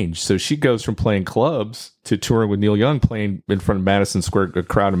change, so she goes from playing clubs to touring with Neil Young, playing in front of a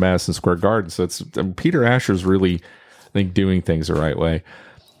crowd in Madison Square Garden. So Peter Asher's really, I think, doing things the right way.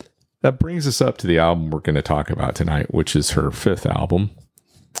 That brings us up to the album we're going to talk about tonight, which is her 5th album,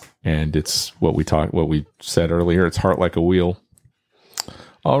 and it's what we said earlier. It's Heart Like a Wheel.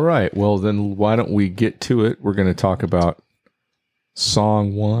 All right, well then, why don't we get to it? We're going to talk about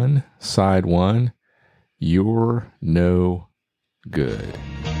Song 1, Side 1. You're No Good.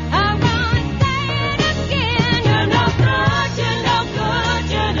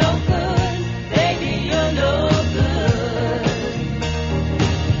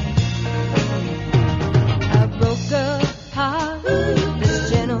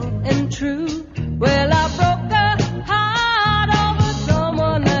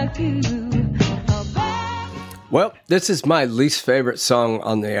 Well, this is my least favorite song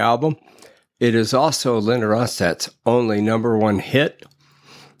on the album. It is also Linda Ronstadt's only #1 hit,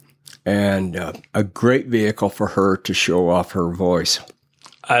 and a great vehicle for her to show off her voice.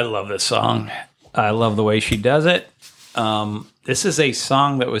 I love this song. I love the way she does it. This is a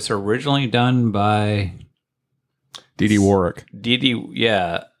song that was originally done by Dee Dee Warwick.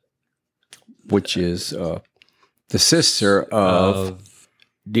 Yeah. Which is the sister of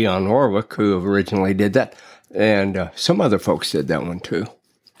Dionne Warwick, who originally did that. And some other folks did that one too.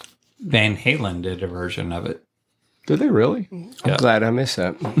 Van Halen did a version of it. Did they really? I'm glad I missed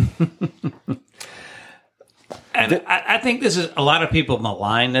that. And I think this is, a lot of people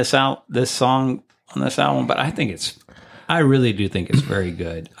malign this song on this album, but I really do think it's very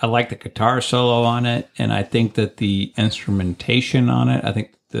good. I like the guitar solo on it, and I think that the instrumentation on it, I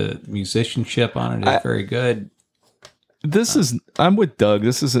think the musicianship on it is very good. I'm with Doug.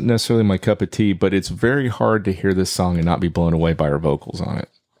 This isn't necessarily my cup of tea, but it's very hard to hear this song and not be blown away by her vocals on it.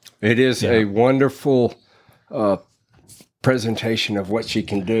 It is a wonderful presentation of what she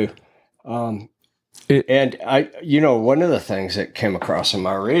can do. And one of the things that came across in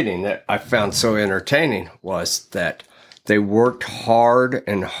my reading that I found so entertaining was that they worked hard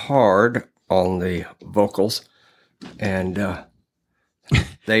on the vocals, and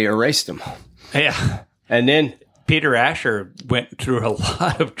they erased them. Yeah. And then Peter Asher went through a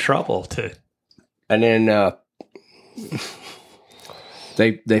lot of trouble to... And then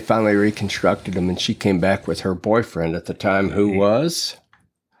they finally reconstructed them, and she came back with her boyfriend at the time, who was...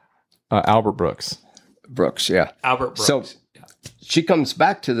 Albert Brooks. Albert Brooks. So she comes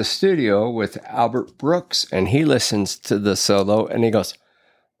back to the studio with Albert Brooks, and he listens to the solo, and he goes,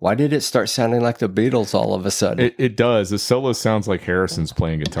 "Why did it start sounding like the Beatles all of a sudden?" It does. The solo sounds like Harrison's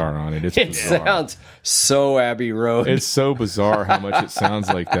playing guitar on it. It sounds so Abbey Road. It's so bizarre how much it sounds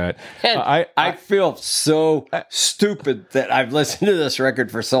like that. And I feel so stupid that I've listened to this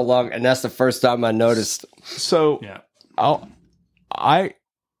record for so long, and that's the first time I noticed. So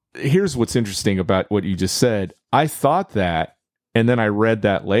here's what's interesting about what you just said. I thought that And then I read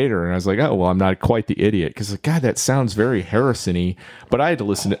that later, and I was like, oh, well, I'm not quite the idiot. Because, God, that sounds very Harrison-y. But I had to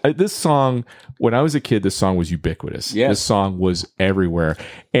listen to this song. When I was a kid, this song was ubiquitous. Yes. This song was everywhere.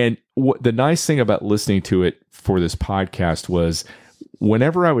 And the nice thing about listening to it for this podcast was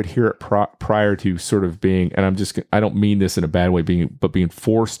whenever I would hear it prior to sort of being, and I don't mean this in a bad way, being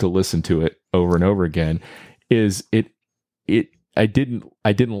forced to listen to it over and over again, is I didn't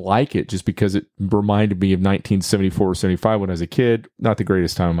like it just because it reminded me of 1974 or 75 when I was a kid. Not the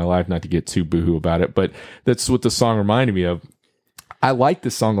greatest time of my life, not to get too boohoo about it, but that's what the song reminded me of. I like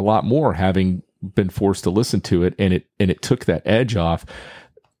this song a lot more having been forced to listen to it, and it took that edge off.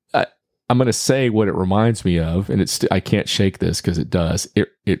 I'm going to say what it reminds me of, and I can't shake this because it does.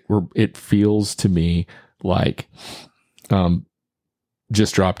 It feels to me like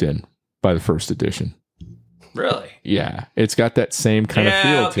Just Dropped In by the First Edition. Really? Yeah, it's got that same kind of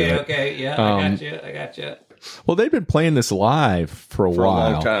feel to it. Okay, yeah, I got you. Well, they've been playing this live for a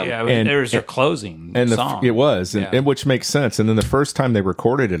while. A long time. Yeah, And- there was their closing And song. it was, Yeah. and which makes sense. And then the first time they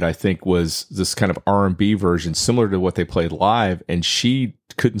recorded it, I think, was this kind of R&B version, similar to what they played live. And she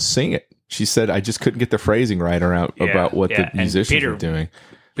couldn't sing it. She said, "I just couldn't get the phrasing right around about what the And musicians were doing."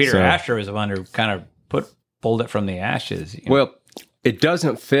 Peter So- Asher was the one who kind of pulled it from the ashes. You know? Well, it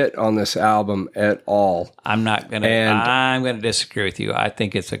doesn't fit on this album at all. I'm gonna disagree with you. I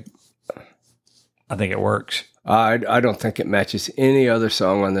think it works. I don't think it matches any other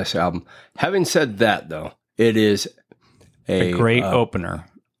song on this album. Having said that, though, it is A great opener.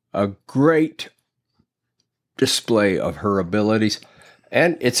 a great display of her abilities,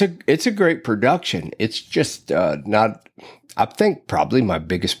 and it's a great production. It's just not. I think probably my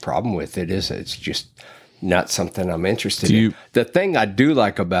biggest problem with it is it's just not something I'm interested in. The thing I do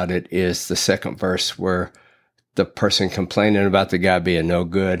like about it is the second verse where the person complaining about the guy being no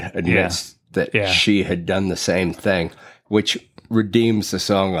good admits that she had done the same thing, which redeems the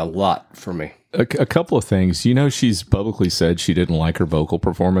song a lot for me. A couple of things. She's publicly said she didn't like her vocal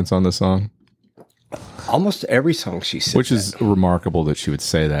performance on the song, Almost every song she said, which is remarkable that she would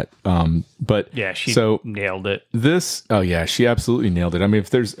say that. But Yeah, she so nailed it. she absolutely nailed it. I mean, if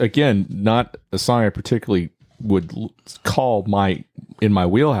there's, again, not a song I particularly would call in my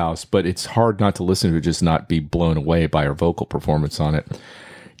wheelhouse, but it's hard not to listen to it, just not be blown away by her vocal performance on it.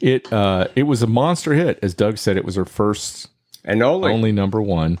 It was a monster hit. As Doug said, it was her first and only number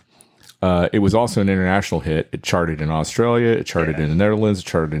one. It was also an international hit. It charted in Australia. It charted in the Netherlands. It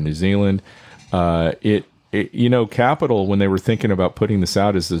charted in New Zealand. Capitol, when they were thinking about putting this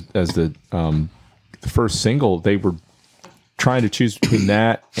out as the first single, they were trying to choose between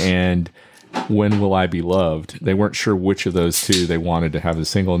that and When Will I Be Loved. They weren't sure which of those two they wanted to have the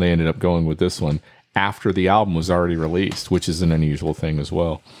single, and they ended up going with this one after the album was already released, which is an unusual thing as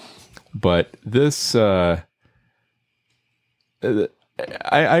well. But this, I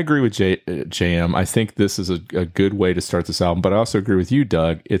agree with JM. I think this is a good way to start this album, but I also agree with you,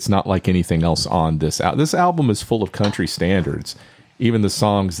 Doug. It's not like anything else on this album. This album is full of country standards. Even the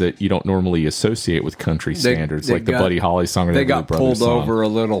songs that you don't normally associate with country standards, like the Buddy Holly song. Or they got pulled song. over a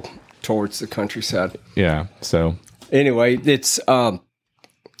little towards the countryside. Yeah. So anyway, it's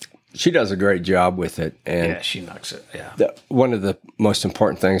she does a great job with it, and She knocks it. Yeah. one of the most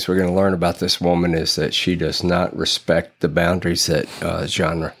important things we're going to learn about this woman is that she does not respect the boundaries that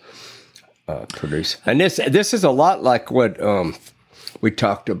genre produce. And this is a lot like what we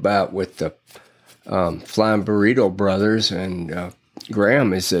talked about with the Flying Burrito Brothers and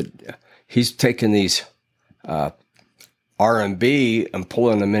Graham, is that he's taking these R&B and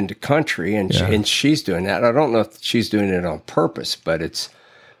pulling them into country, and she's doing that. I don't know if she's doing it on purpose, but it's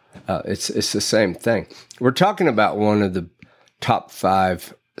the same thing. We're talking about one of the top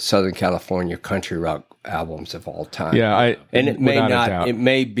 5 Southern California country rock albums of all time. Yeah, it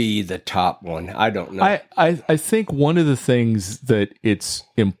may be the top one. I don't know. I think one of the things that it's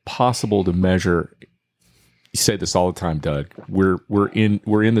impossible to measure. You say this all the time, Doug. We're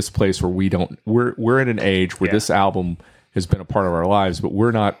in this place where we're at an age where this album has been a part of our lives, but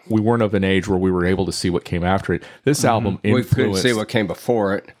we weren't of an age where we were able to see what came after it. This album influenced. We couldn't see what came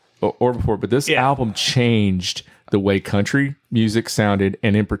before it. Or before, but this album changed the way country music sounded,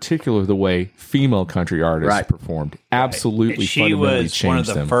 and in particular, the way female country artists performed. Absolutely, She was changed one of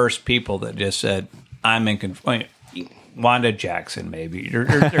the them. first people that just said, "I'm in control." Wanda Jackson, maybe.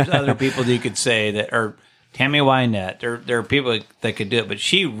 There's other people that you could say that, or Tammy Wynette. There are people that could do it, but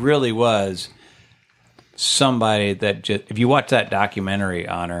she really was somebody that just. If you watch that documentary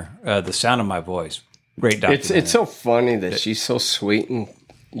on her, The Sound of My Voice, great documentary. It's so funny that she's so sweet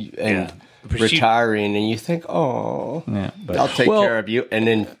and retiring, and you think, oh, I'll take care of you. And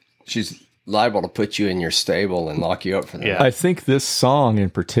then she's liable to put you in your stable and lock you up for that. Yeah. I think this song in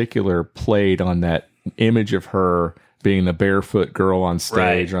particular played on that image of her being the barefoot girl on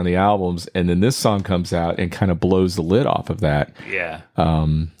stage Right. on the albums, and then this song comes out and kind of blows the lid off of that. Yeah.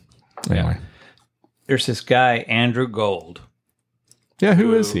 Anyway. There's this guy, Andrew Gold. Yeah,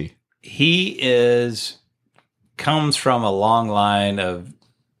 who is he? He comes from a long line of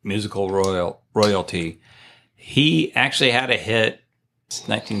musical royalty. He actually had a hit,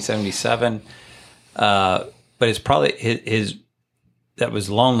 1977, but it's probably his that was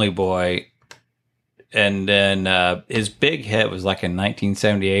Lonely Boy. And then his big hit was like in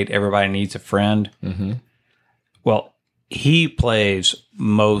 1978, Everybody Needs a Friend. Mm-hmm. Well, he plays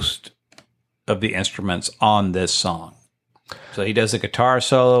most of the instruments on this song. So he does the guitar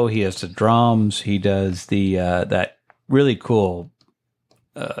solo, he has the drums, he does the that really cool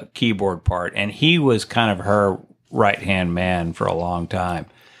keyboard part, and he was kind of her right-hand man for a long time.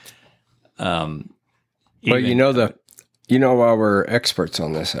 Well, you know why we're experts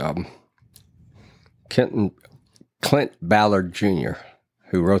on this album. Clint Ballard Jr.,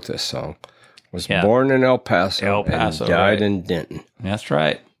 who wrote this song, was born in El Paso, and died right. in Denton. That's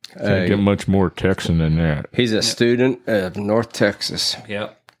right. Can't get much more Texan than that. He's a student of North Texas,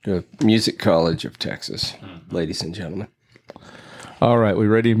 Yep. the Music College of Texas, ladies and gentlemen. All right, we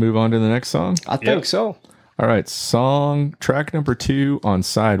ready to move on to the next song? I think so. All right, track number 2 on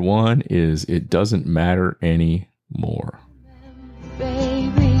side 1 is It Doesn't Matter Anymore.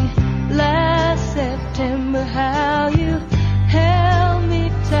 Baby, last September, how you held me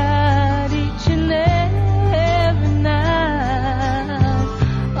tight each and every night.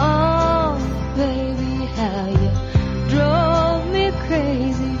 Oh, baby, how you drove me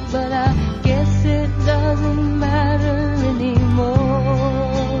crazy, but I guess it doesn't matter anymore.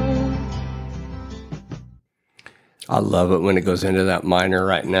 I love it when it goes into that minor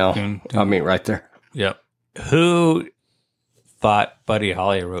right now. I mean, right there. Yep. Who thought Buddy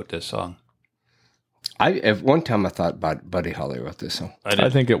Holly wrote this song? At one time I thought Buddy Holly wrote this song. I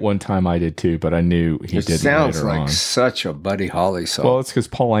think at one time I did too, but I knew he It didn't sounds later like on. such a Buddy Holly song. Well, it's because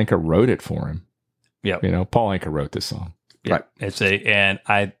Paul Anka wrote it for him. Yep. You know, Paul Anka wrote this song. Right. Did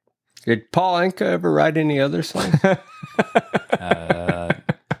Paul Anka ever write any other songs? A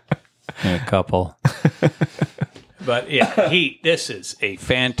couple. But yeah, this is a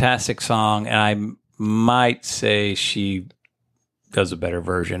fantastic song, and I might say she does a better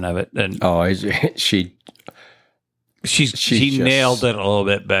version of it than she nailed it a little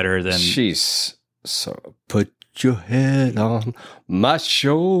bit better than she's so put your head on my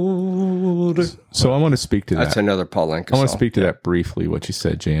shoulder. So I want to speak to That's that. another Paul Anka I want to song. speak to that briefly, what you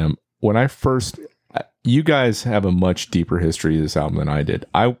said, Jam. When I first, you guys have a much deeper history of this album than I did.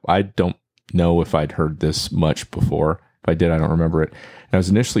 I don't know if I'd heard this much before. If I did, I don't remember it. And I was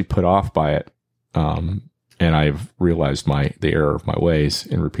initially put off by it. And I've realized the error of my ways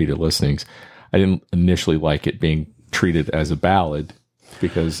in repeated listenings. I didn't initially like it being treated as a ballad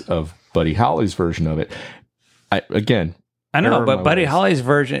because of Buddy Holly's version of it. I know, but Buddy Holly's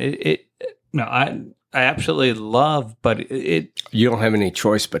version, I absolutely love, but you don't have any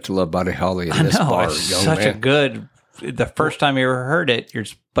choice but to love Buddy Holly in this bar, it's young such man. a good. The first time you ever heard it, your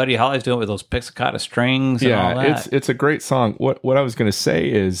Buddy Holly's doing it with those pizzicato strings and all that. it's a great song. What I was going to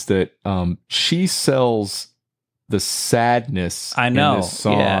say is that she sells the sadness in this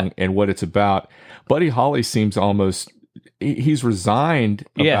song and what it's about. Buddy Holly seems almost he's resigned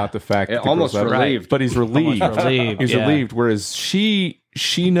about the fact that the almost girl's relieved, but he's relieved. He's relieved. Whereas she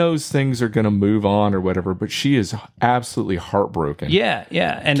knows things are going to move on or whatever, but she is absolutely heartbroken. Yeah,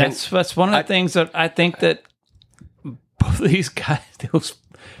 and that's one of the things that I think that both of these guys, those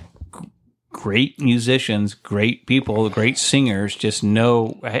great musicians, great people, great singers, just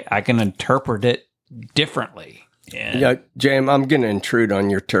know I can interpret it differently. Yeah, Jam, I'm going to intrude on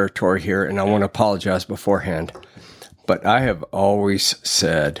your territory here, and I want to apologize beforehand. But I have always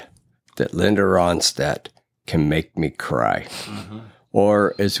said that Linda Ronstadt can make me cry. Mm-hmm.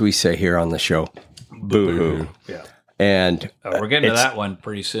 Or, as we say here on the show, boo-hoo. Yeah. And we're getting to that one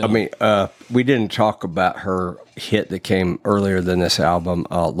pretty soon. I mean, we didn't talk about her hit that came earlier than this album,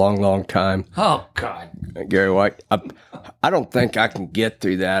 Long, Long Time. Oh, God. Gary White. I don't think I can get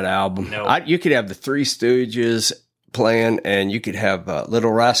through that album. No. You could have the Three Stooges playing, and you could have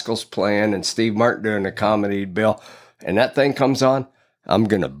Little Rascals playing, and Steve Martin doing a comedy bill, and that thing comes on, I'm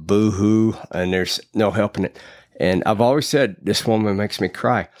going to boo-hoo, and there's no helping it. And I've always said, this woman makes me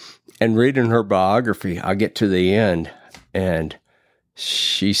cry. And reading her biography, I get to the end, and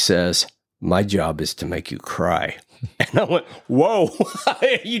she says, my job is to make you cry. And I went, whoa,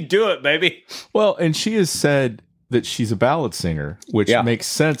 you do it, baby. Well, and she has said that she's a ballad singer, which Yeah. makes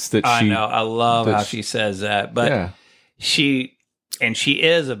sense that I she. know. I love that how she- she says that. But Yeah. she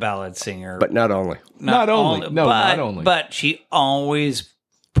is a ballad singer. But not only. Not only. No, not only. But she always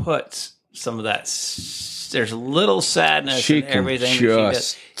puts some of that. There's a little sadness She in can everything that she does.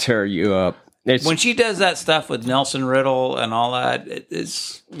 just tear you up. It's, When she does that stuff with Nelson Riddle and all that,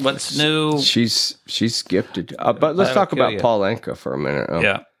 it's what's new. she's gifted. But let's That'll talk kill about you. Paul Anka for a minute.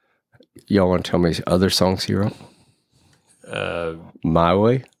 Yeah. Y'all want to tell me other songs he wrote? My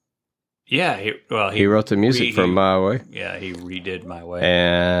Way. Yeah. He wrote the music for My Way. Yeah, he redid My Way.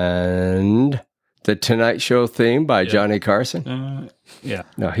 And the Tonight Show theme by Johnny Carson. Yeah.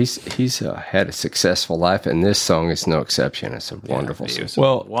 No, he's had a successful life, and this song is no exception. It's a wonderful It song. was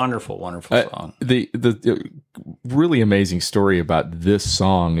Well, a wonderful song. The really amazing story about this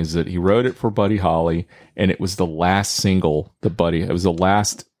song is that he wrote it for Buddy Holly, and it was the last single it was the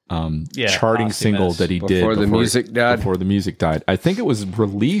last charting Posthumous. single that he did Before the music died? Before the music died. I think it was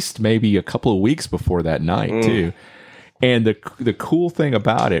released maybe a couple of weeks before that night too. And the cool thing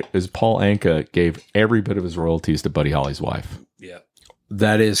about it is Paul Anka gave every bit of his royalties to Buddy Holly's wife. Yeah.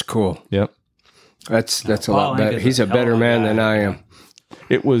 That is cool. Yep. That's a Paul lot better. Anka's He's a a better hell of a man guy. than I am.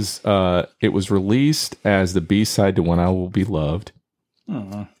 It was released as the B-side to When I Will Be Loved.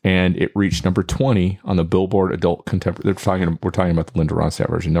 And it reached number 20 on the Billboard Adult Contemporary. We're talking about the Linda Ronstadt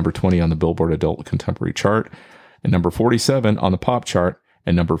version. Number 20 on the Billboard Adult Contemporary chart, and number 47 on the pop chart,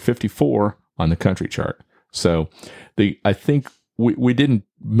 and number 54 on the country chart. So, I think we didn't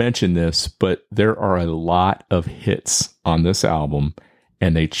mention this, but there are a lot of hits on this album,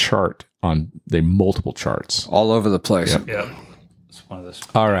 and they multiple charts. All over the place. Yeah. It's one of those.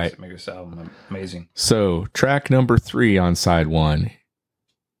 All right. That make this album amazing. So, track number 3 on side 1,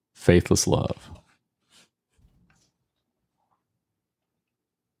 Faithless Love.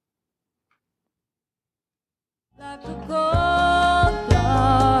 Like a cold,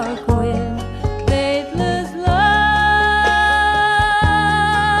 dark wind, faithless love,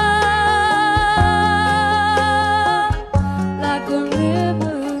 like a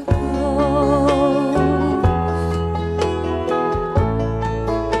river flows.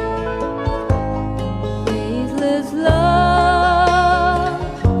 Faithless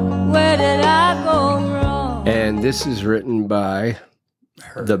love, where did I go wrong? And this is written by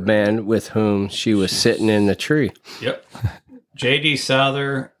the man with whom she was sitting in the tree. Yep. J.D.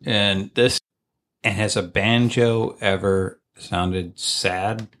 Souther, and has a banjo ever sounded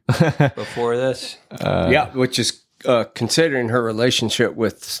sad before this? Yeah, which is considering her relationship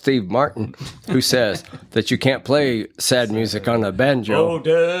with Steve Martin, who says that you can't play sad music on a banjo.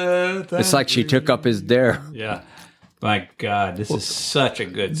 Death. It's like she took up his dare. Yeah. My God, this is such a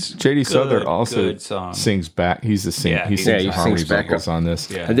good J.D. Souther also good song. sings back. He's the singer. Yeah, he he sings sings harmony backup. vocals on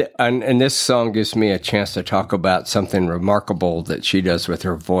this. Yeah. And this song gives me a chance to talk about something remarkable that she does with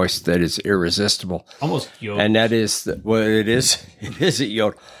her voice that is irresistible. Almost yodel. And that is, it is a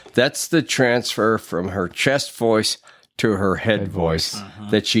yodel. That's the transfer from her chest voice to her head voice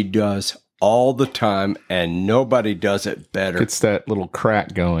that she does all the time, and nobody does it better. It's that little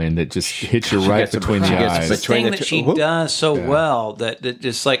crack going that just hits you right gets a- between she the gets a eyes. bit- between thing the that two- she whoop. does so well that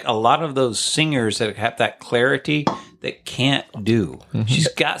just like a lot of those singers that have that clarity that can't do. She's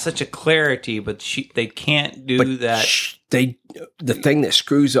got such a clarity, but they can't do that. The thing that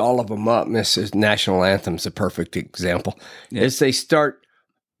screws all of them up, Mrs. National Anthem's a perfect example, is they start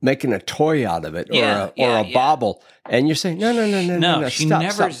making a toy out of it or a bauble, and you're saying no, she stop,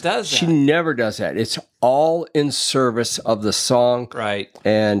 never stop. does that. She never does that. It's all in service of the song, Right.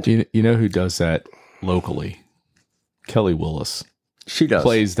 and You know who does that locally? Kelly Willis she does.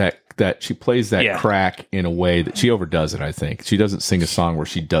 plays that she plays that Yeah. crack in a way that she overdoes it. I think she doesn't sing a song where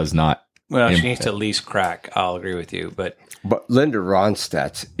she does not. Well, she needs to at least crack. I'll agree with you, but But Linda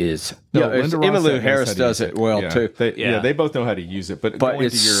Ronstadt's is Linda Emmylou Ronstadt knows Harris how to does use it well Yeah. too. They both know how to use it. But But going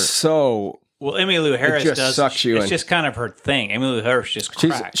it's to your so well, Emmylou Harris just does. sucks you it's in. just kind of her thing. Emmylou Harris just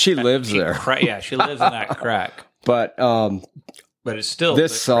cracks. she lives there. Yeah, she lives in that crack. but But it's still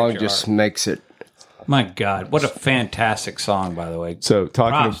this it song breaks your just heart. makes it. My God, what a fantastic song! By the way, so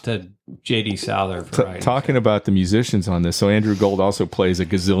talking props to J.D. Souther for writing. talking about the musicians on this. So Andrew Gold also plays a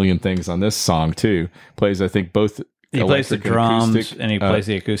gazillion things on this song too. Plays I think both. He plays the electric and drums acoustic, and he plays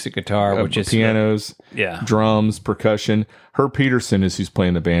the acoustic guitar, which is pianos, drums, percussion. Herb Peterson is who's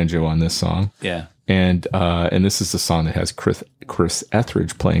playing the banjo on this song. Yeah. And this is the song that has Chris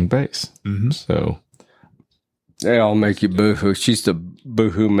Etheridge playing bass. So They all make you boohoo. She's the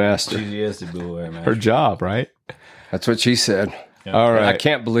boohoo master. She is the blue man. her job, right? That's what she said. All right. I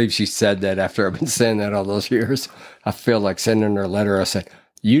can't believe she said that after I've been saying that all those years. I feel like sending her a letter. I said,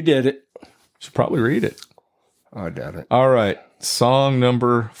 "You did it." Should probably read it. I doubt it. All right. Song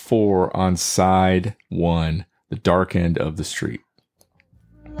number 4 on side 1, The Dark End of the Street.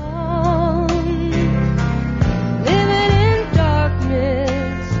 Living in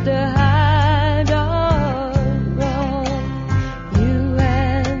darkness to hide our wrong, you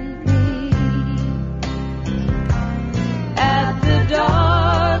and me. At the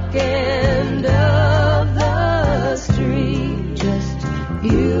dark end of the street, just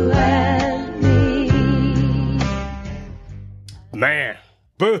you and me. Man,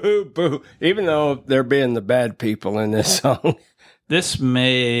 boo, boo. Even though they're being the bad people in this song. This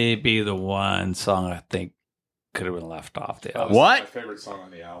may be the one song I think could have been left off the album. What? My favorite song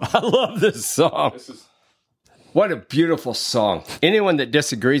on the album. I love this song. This is What a beautiful song. Anyone that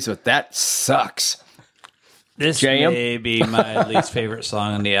disagrees with that sucks. This Jam? may be my least favorite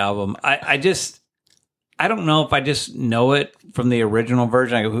song on the album. I don't know if I just know it from the original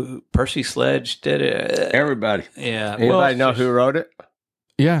version. I go, Percy Sledge did it. Everybody. Yeah. Anybody know who wrote it?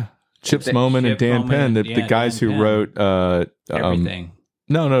 Yeah. Chips Moman and Chip Dan Moman, Penn, the yeah, guys Dan who Penn. wrote Everything.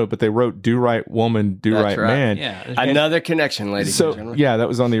 No, but they wrote Do Right Woman, Do That's Right right. Man. Yeah. Another connection, ladies and So gentlemen. yeah, that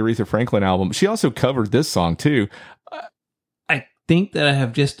was on the Aretha Franklin album. She also covered this song too. I think that I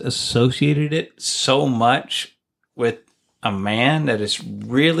have just associated it so much with a man that it's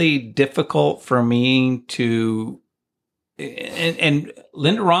really difficult for me to. And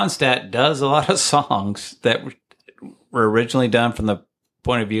Linda Ronstadt does a lot of songs that were originally done from the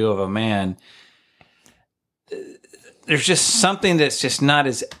point of view of a man. There's just something that's just not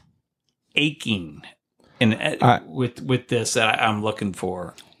as aching with this that I'm looking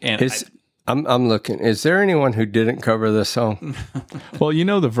for. And I'm looking. Is there anyone who didn't cover this song? Well, you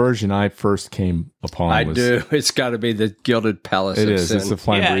know the version I first came upon. I was, do. It's got to be the Gilded Palace. It of is. Sin. It's the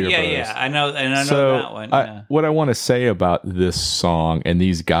Flying Burrito Brothers. yeah. I know So that one. Yeah. what I want to say about this song and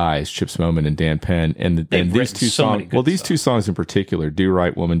these guys, Chips Moman and Dan Penn, and They've these written two so many songs. good Well, these songs. two songs in particular, Do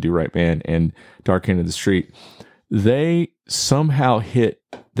Right Woman, Do Right Man, and Dark End of the Street, they somehow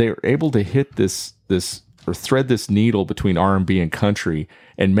they were able to hit this or thread this needle between R&B and country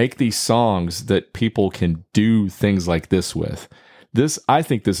and make these songs that people can do things like this with. I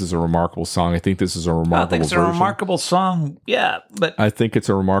think this is a remarkable song. I think this is a remarkable I think it's a version. remarkable song. Yeah, but I think it's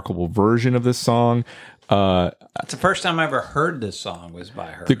a remarkable version of this song. it's the first time I ever heard this song was by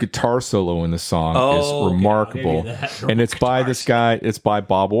her. The guitar solo in the song Oh, okay, is I'll remarkable. give you that. And it's by this guy, it's by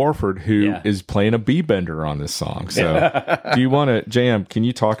Bob Orford, who is Yeah. playing a B-bender on this song. So do you want to, JM, can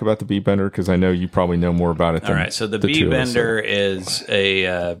you talk about the B-bender? Because I know you probably know more about it than All right, so the two B of us. bender is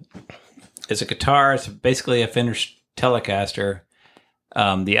a guitar. It's basically a Fender Telecaster.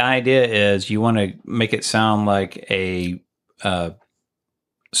 The idea is you want to make it sound like a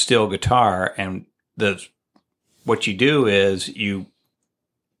steel guitar, and what you do is you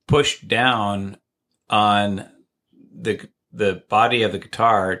push down on the body of the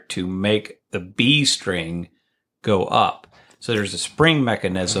guitar to make the B string go up. So there's a spring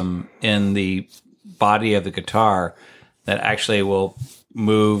mechanism in the body of the guitar that actually will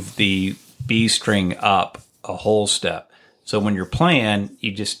move the B string up a whole step. So when you're playing,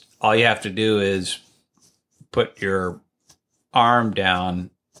 all you have to do is put your arm down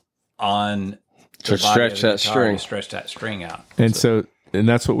on To the body of stretch the that guitar string. to stretch that string out. And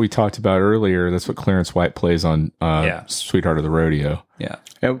that's what we talked about earlier. That's what Clarence White plays on Yeah. Sweetheart of the Rodeo. Yeah.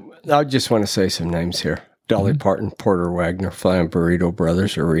 And I just want to say some names here. Dolly Parton, Porter Wagner, Flying Burrito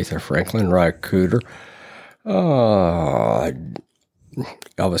Brothers, Aretha Franklin, Ry Cooder,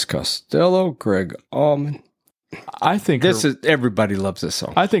 Elvis Costello, Greg Allman. I think Everybody loves this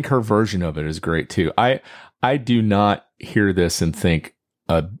song. I think her version of it is great too. I do not hear this and think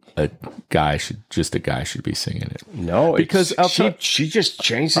a guy should be singing it. No, Because I'll tell- she just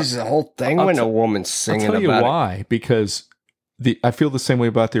changes the whole thing I'll when tell- a woman's singing I'll tell you about it. why. Because I feel the same way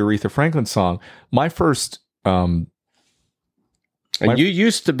about the Aretha Franklin song. My first And you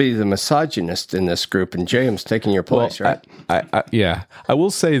used to be the misogynist in this group, and James taking your place, right? I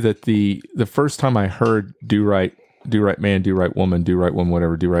will say that the first time I heard Do Right Man, Do Right Woman,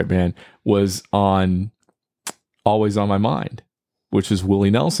 whatever, Do Right Man was on Always on My Mind, which is Willie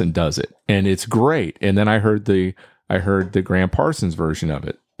Nelson does it, and it's great. And then I heard the Graham Parsons version of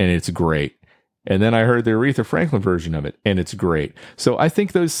it, and it's great. And then I heard the Aretha Franklin version of it, and it's great. So I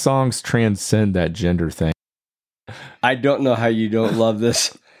think those songs transcend that gender thing. I don't know how you don't love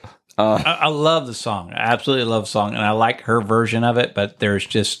this. I love the song. I absolutely love the song, and I like her version of it. But this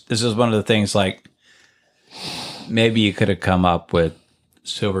is one of the things like maybe you could have come up with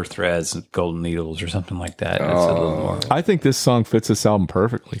Silver Threads and Golden Needles or something like that. It's a little more. I think this song fits this album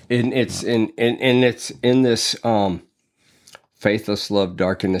perfectly. And it's in this Faithless Love,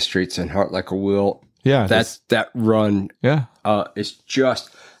 Dark in the Streets, and Heart Like a Wheel Yeah. That run. Yeah. It's just,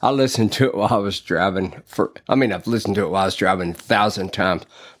 I listened to it while I was driving I've listened to it while I was driving 1,000 times,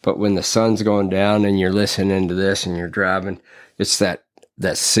 but when the sun's going down and you're listening to this and you're driving, it's that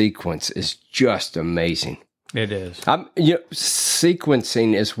sequence is just amazing. It is.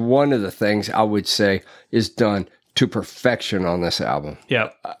 Sequencing is one of the things I would say is done to perfection on this album.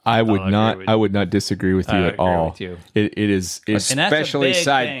 Yep. I would not disagree with you at all. With you. It is especially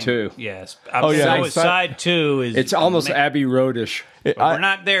side 2. Yes. Side 2 is it's almost Abbey Roadish. We're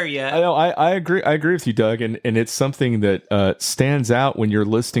not there yet. I know. I agree. I agree with you, Doug. And it's something that stands out when you're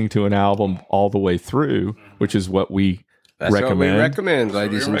listening to an album all the way through, which is what we recommend. What we recommend,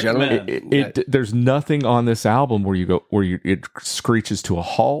 ladies and gentlemen. There's nothing on this album where it screeches to a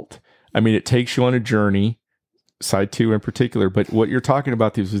halt. I mean, it takes you on a journey. Side 2 in particular, but what you're talking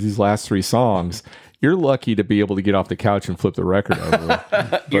about these last 3 songs, you're lucky to be able to get off the couch and flip the record over.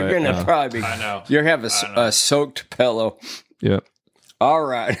 You're gonna probably be. I know. You're have a soaked pillow. Yep. All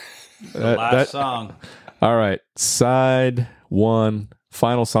right. Last song. All right. Side 1,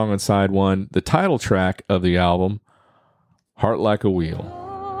 final song on side 1, the title track of the album, "Heart Like a Wheel."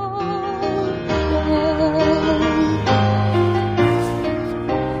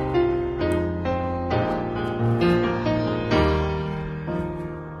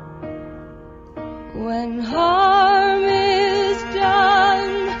 When harm is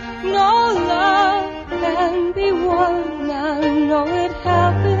done, no love can be won. I know it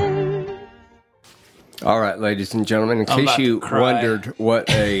happened. All right, ladies and gentlemen, in case you wondered what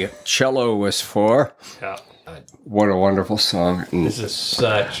a cello was for, what a wonderful song. This is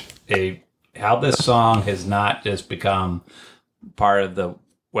how this song has not just become part of the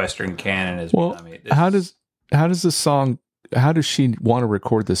Western canon. How does this song? How does she want to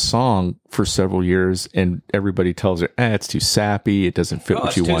record this song for several years and everybody tells her, it's too sappy, it doesn't fit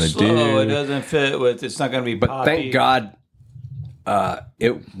what you want to do. It doesn't fit with, it's not going to be poppy. But thank God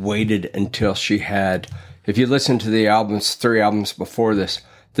it waited until she had, if you listen to the 3 albums before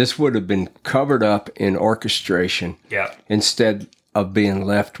this would have been covered up in orchestration instead of being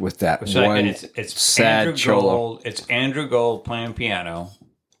left with that it's sad cello. It's Andrew Gold playing piano.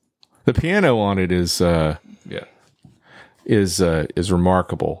 The piano on it is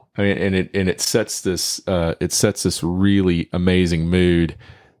remarkable. I mean, and it sets this really amazing mood.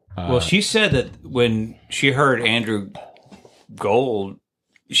 Well, she said that when she heard Andrew Gold,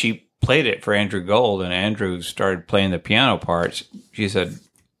 she played it for Andrew Gold, and Andrew started playing the piano parts. She said,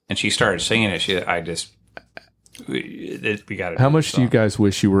 and she started singing it. She said, we got it. How much do you guys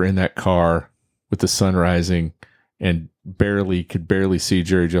wish you were in that car with the sun rising and could barely see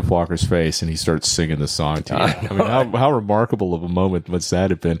Jerry Jeff Walker's face, and he starts singing the song to you? I mean, how remarkable of a moment must that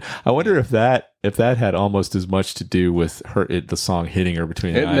have been? I wonder if that had almost as much to do with the song hitting her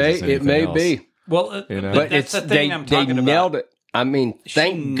between the eyes. It may be. Well, but that's the thing I'm talking about. They nailed it. I mean,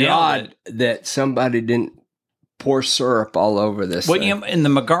 thank God that somebody didn't pour syrup all over this. Well, and the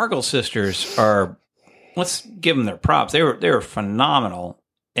McGargle sisters are. Let's give them their props. They were phenomenal,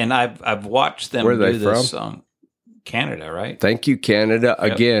 and I've watched them do this song. Canada, right? Thank you, Canada,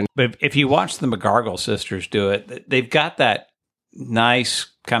 again. But if you watch the McGargle sisters do it, they've got that nice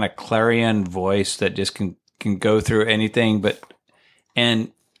kind of clarion voice that just can go through anything.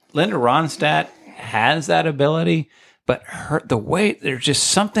 And Linda Ronstadt has that ability, but there's just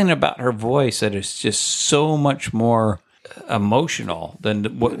something about her voice that is just so much more emotional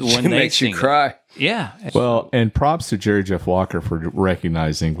than when she they makes sing you cry. Yeah. Well, and props to Jerry Jeff Walker for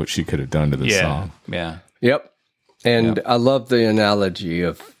recognizing what she could have done to this song. Yeah. Yep. And I love the analogy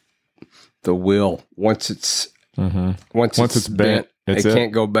of the wheel. Once it's bent, it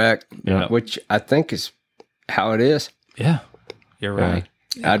can't go back. Yeah. Which I think is how it is. Yeah, you're right.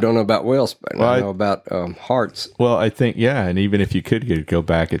 I don't know about wheels, but I know about hearts. Well, I think and even if you could go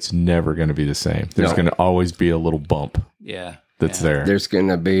back, it's never going to be the same. There's going to always be a little bump. Yeah, that's there. There's going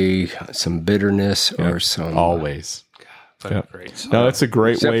to be some bitterness or some always. Great song. No, it's a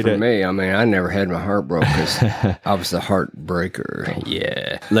great way for me. I mean, I never had my heart broke because I was the heartbreaker.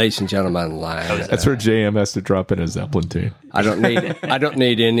 Yeah, ladies and gentlemen, that's where JM has to drop in a Zeppelin tune. I don't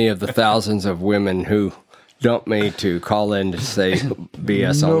need any of the thousands of women who dump me to call in to say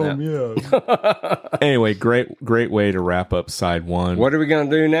BS on that. Anyway, great way to wrap up side 1. What are we going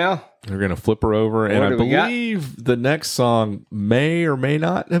to do now? We're going to flip her over, and I believe the next song may or may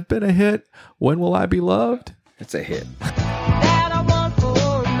not have been a hit. When Will I Be Loved? It's a hit.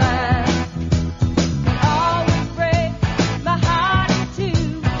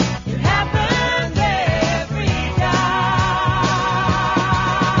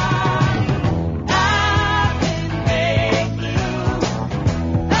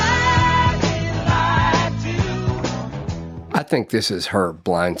 think this is her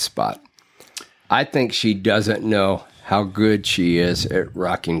blind spot. I think she doesn't know how good she is at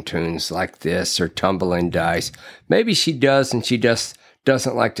rocking tunes like this or tumbling dice. Maybe she does, and she just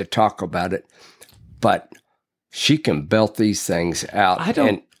doesn't like to talk about it. But she can belt these things out. I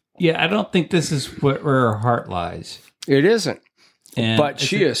don't think this is where her heart lies. It isn't. And but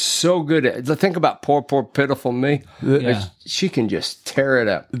she is so good at it. Think about Poor, Poor, Pitiful Me. Yeah. She can just tear it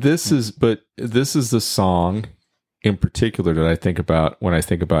up. This is the song in particular that I think about when I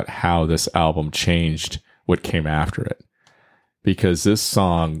think about how this album changed what came after it. Because this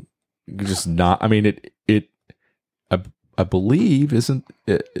song just not, I mean, I believe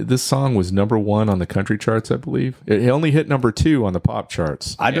this song was number 1 on the country charts, I believe. It only hit number 2 on the pop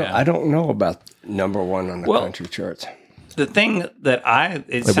charts. I don't know about number 1 on the country charts. The thing that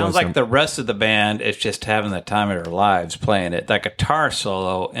it sounds like the rest of the band is just having the time of their lives playing it. That guitar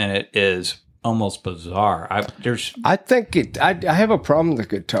solo, and it is almost bizarre. I think I have a problem with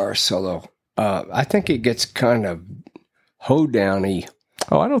the guitar solo. I think it gets kind of hoedowny.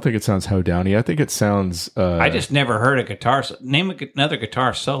 Oh, I don't think it sounds hoedowny. I think it sounds. I just never heard a guitar. Name another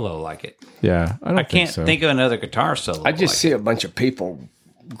guitar solo like it. Yeah, I can't think of another guitar solo. I just see a bunch of people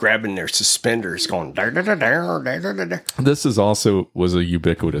grabbing their suspenders, going. This was a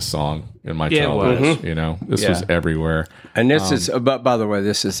ubiquitous song in my childhood. It was. This was everywhere. And this is, by the way,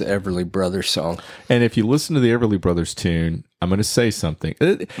 this is the Everly Brothers song. And if you listen to the Everly Brothers tune, I'm going to say something.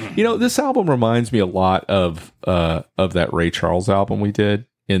 This album reminds me a lot of that Ray Charles album we did,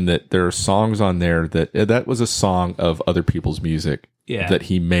 in that there are songs on there that was a song of other people's music that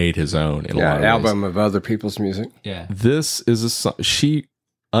he made his own. In a lot of album ways. of other people's music. Yeah, this is a song.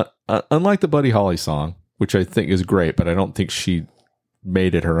 Unlike the Buddy Holly song, which I think is great, but I don't think she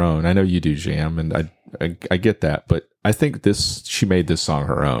made it her own. I know you do, Jam, and I get that, but I think she made this song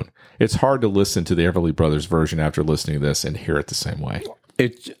her own. It's hard to listen to the Everly Brothers version after listening to this and hear it the same way.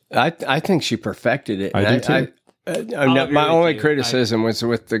 I think she perfected it. I do too. My only criticism was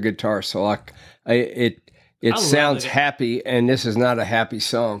with the guitar, so it sounds happy, and this is not a happy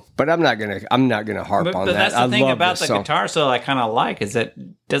song. But I'm not gonna harp on that. But that's the thing about the guitar solo I kind of like, is that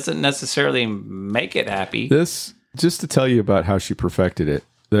it doesn't necessarily make it happy. This, just to tell you about how she perfected it,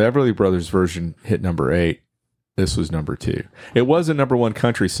 the Everly Brothers version hit number 8. This was number 2. It was a number 1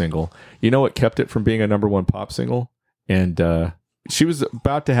 country single. You know what kept it from being a number 1 pop single? And she was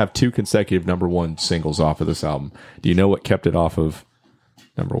about to have 2 consecutive number 1 singles off of this album. Do you know what kept it off of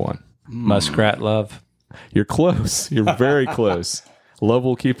number 1? Muskrat Love. You're close. You're very close. Love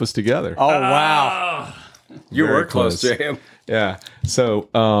Will Keep Us Together. Oh, wow. You Very were close to him. Yeah. So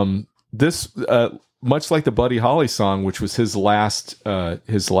this, much like the Buddy Holly song, which was his last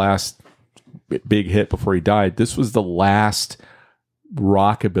big hit before he died, this was the last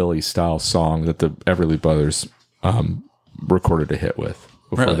rockabilly style song that the Everly Brothers recorded a hit with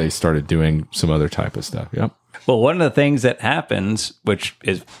before they started doing some other type of stuff. Yep. Well, one of the things that happens, which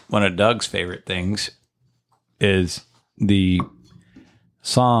is one of Doug's favorite things, is the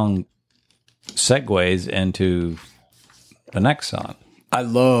song segues into the next song.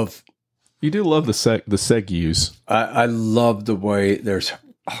 You do love the segues. I love the way there's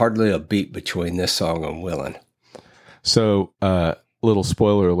hardly a beat between this song and Willin'. So, little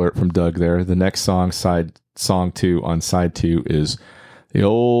spoiler alert from Doug there. The next song, song 2 on side 2, is the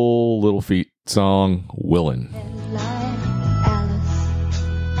old Little Feat song, Willin'.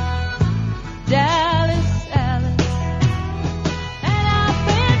 Dallas, Alice. And I've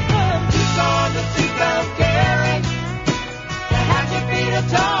been from Tucson to Tucumcari, to Hatchet to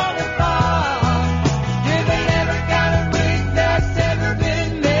Tawny Farm, driven every kind of rig that's ever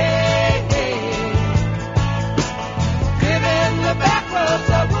been made, driven the back roads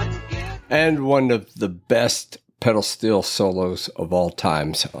I wouldn't give. And one of the best pedal steel solos of all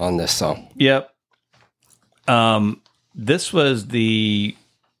times on this song. Yep. This was the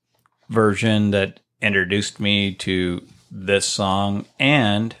version that introduced me to this song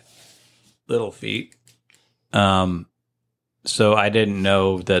and Little Feat. So I didn't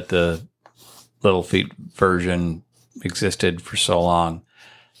know that the Little Feat version existed for so long.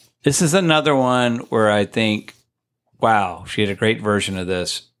 This is another one where I think, wow, she had a great version of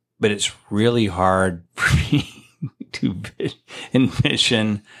this, but it's really hard for me to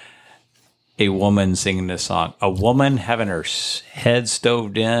envision a woman singing this song. A woman having her head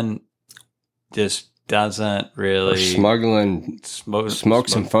stoved in just doesn't really... Or smuggling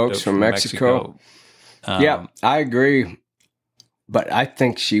some folks from Mexico. Yeah, I agree. But I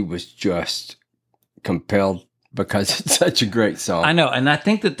think she was just compelled because it's such a great song. I know, and I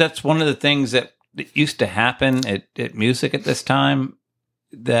think that that's one of the things that used to happen at music at this time,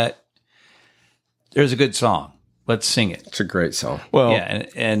 that there's a good song. Let's sing it. It's a great song. Well, Yeah,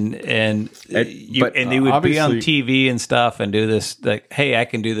 and they would be on obviously- TV and stuff and do this. Like, hey, I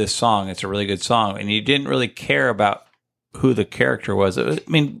can do this song. It's a really good song, and you didn't really care about who the character was. I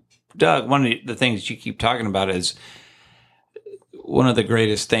mean, Doug, one of the things you keep talking about is one of the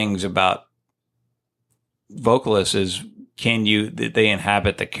greatest things about vocalists is that they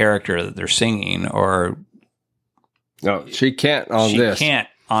inhabit the character that they're singing, or No, she can't on she this. can't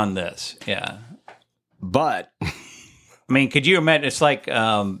on this. Yeah. But I mean, could you imagine? It's like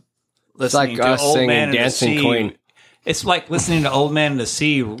listening like to us Old singing Man in the Dancing Sea. Queen. It's like listening to Old Man in the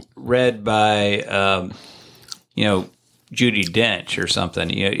Sea read by, Judi Dench or something.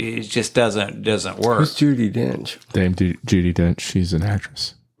 It just doesn't work. who's Judi Dench? Dame Judi Dench, she's an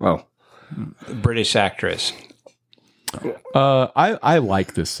actress. Oh, British actress. I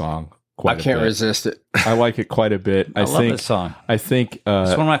like this song I quite a can't bit. resist it. I like it quite a bit. I love this song. I think It's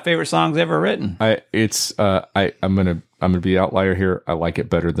one of my favorite songs ever written. I'm gonna be outlier here. I like it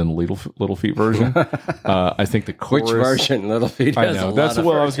better than the Little Feat version. I think the chorus. Which version? Little Feet I has know a that's lot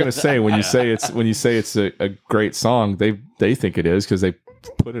what of I was going to say. When you say it's a great song, they think it is because they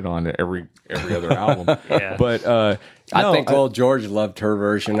put it on every other album. Yeah. But I think old George loved her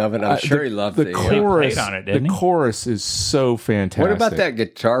version of it. I'm sure he loved the the chorus. played on it, didn't he? Chorus is so fantastic. What about that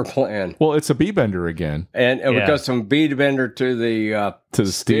guitar playing? Well, it's a B bender again And it Yeah. goes from bead bender to the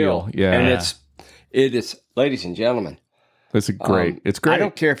steel. Yeah, and it is, ladies and gentlemen. it's great. It's great. I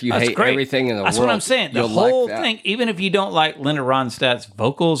don't care if you That's hate great. everything in the That's world. what I'm saying. The you'll whole like that. thing, even if you don't like Linda Ronstadt's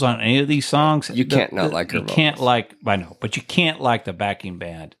vocals on any of these songs, You can't not like her You can't vocals. like, I know, but you can't like the backing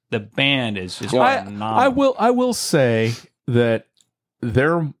band. The band is just I phenomenal. I will say that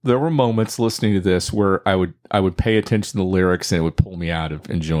there were moments listening to this where I would pay attention to the lyrics and it would pull me out of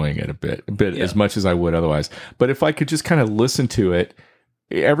enjoying it a bit as much as I would otherwise. But if I could just kind of listen to it,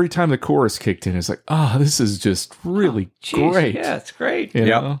 every time the chorus kicked in, it's like, this is just really Jeez, great. Yeah, it's great. You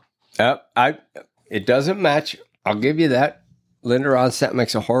Yep. know? It doesn't match. I'll give you that. Linda Ronstadt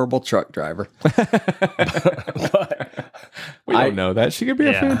makes a horrible truck driver. But We don't know that. She could be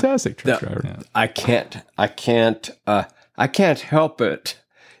a Yeah. fantastic truck The- driver. I can't help it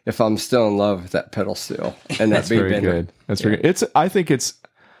if I'm still in love with that pedal steel and that That's very bender. good. That's very good. I think it's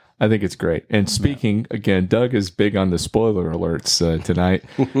great. And speaking again, Doug is big on the spoiler alerts tonight.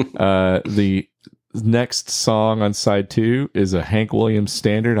 The next song on side 2 is a Hank Williams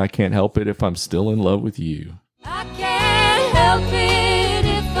standard. I Can't Help It If I'm Still in Love with You. I can't help it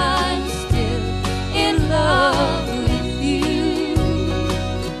if I'm still in love with you.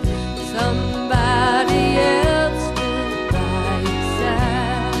 Somebody else stood by your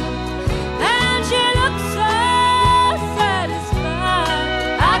side, and she looks so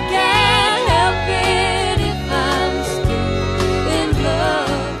satisfied. I can't help it if I'm still in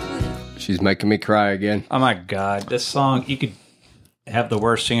love with you. She's making me cry again. Oh my God, this song, you could have the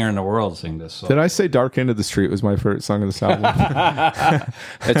worst singer in the world sing this song. Did I say Dark End of the Street was my favorite song of this album?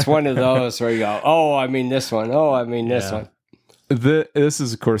 It's one of those where you go, oh, I mean this one. Oh, I mean this one. This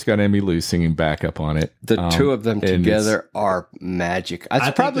is, of course, got Emmy Lou singing backup on it. The two of them and it's- together are magic. That's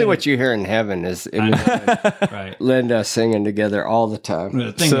think probably they- what you hear in heaven is Emily and Right. Linda singing together all the time.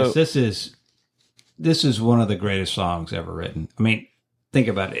 The thing So- is, this is one of the greatest songs ever written. I mean, think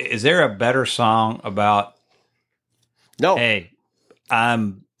about it. Is there a better song about, No, hey,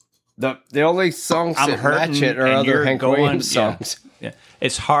 I'm the only songs I'm that hurting match it are and other you're Hank going- Williams yeah. songs. yeah.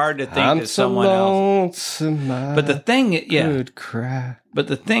 It's hard to think I'm that so someone else. lonesome, I But the thing, yeah. could cry. But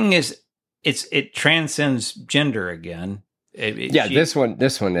the thing is, it transcends gender again. Yeah, She- this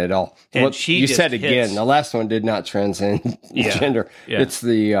one at all. And Well, she you just said again, hits- the last one did not transcend Yeah, gender. yeah. It's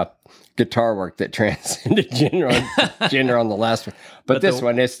the guitar work that transcended gender on the last one. But this the-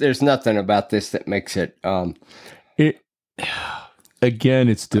 one, there's nothing about this that makes it. It again,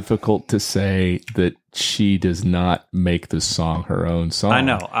 it's difficult to say that she does not make the song her own song. I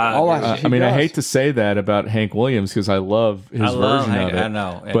know. She I mean, I does. hate to say that about Hank Williams because I love his version of it. I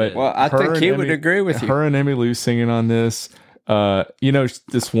know. But Well, I her think and he would agree with you. Her and Emmy Lou singing on this.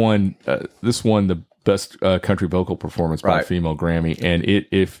 This won the best country vocal performance by a Right. female Grammy, and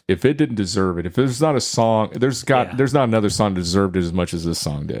if it didn't deserve it, if there's not a song, there's not another song that deserved it as much as this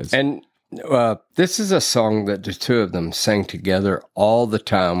song does. And this is a song that the two of them sang together all the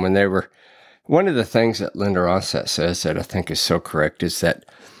time when they were. One of the things that Linda Ronstadt says that I think is so correct is that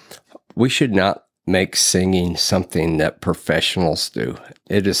we should not make singing something that professionals do.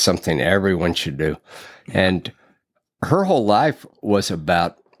 It is something everyone should do. And her whole life was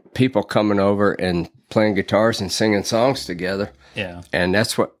about people coming over and playing guitars and singing songs together. Yeah. And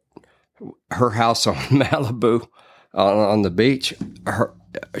that's what her house on Malibu on the beach,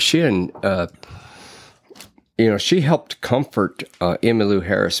 she and she helped comfort Emmylou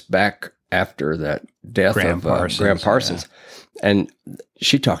Harris back after that death of Graham Parsons. Yeah. And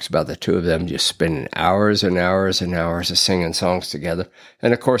she talks about the two of them just spending hours and hours and hours of singing songs together.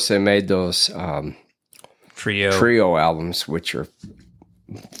 And, of course, they made those trio albums, which are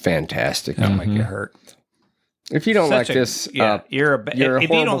fantastic. That'll make you hurt. If you don't like this, you're a if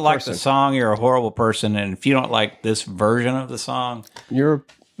you don't like the song, you're a horrible person. And if you don't like this version of the song, you're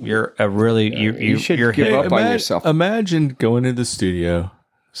a really you should give up on yourself. Imagine going into the studio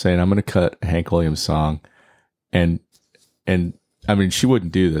saying, "I'm going to cut a Hank Williams song," and I mean, she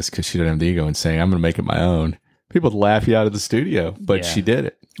wouldn't do this because she didn't have the ego, and saying, "I'm going to make it my own." People would laugh you out of the studio, but she did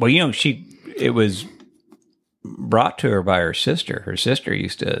it. Well, it was brought to her by her sister. Her sister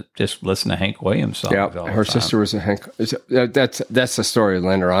used to just listen to Hank Williams songs. Yeah, all the time. her sister was a Hank. That's the story of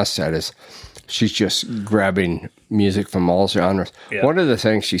Linda Ronstadt is she's just grabbing music from all genres. Yeah. One of the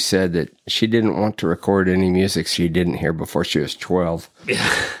things she said that she didn't want to record any music she didn't hear before she was 12,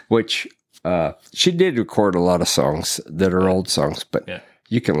 which she did record a lot of songs that are old songs, but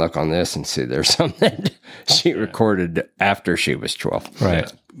you can look on this and see there's some that she recorded after she was 12.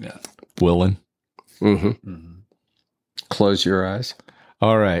 Right. Yeah. Willin'. Mm-hmm. Mm-hmm. Close your eyes.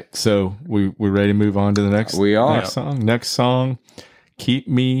 All right. So we ready to move on to the next? We are. Next song, Keep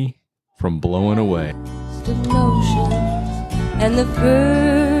Me From Blowing Away. Emotion and the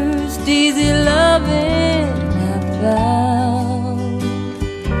first easy loving I found.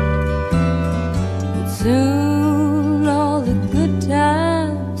 But soon all the good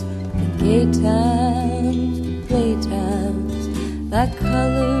times, the gay times, the playtimes, like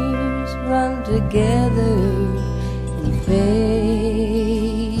colors run together and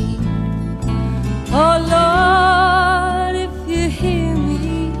fade. Oh Lord, if you hear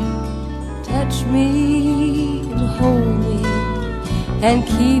me, touch me and hold me and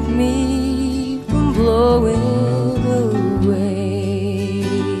keep me from blowing away.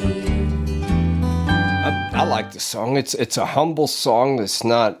 I like the song. It's a humble song that's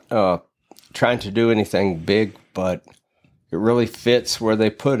not trying to do anything big, but it really fits where they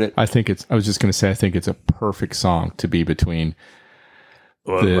put it. I think it's a perfect song to be between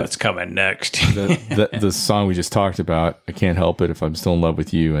what's coming next. the song we just talked about, I Can't Help It If I'm Still in Love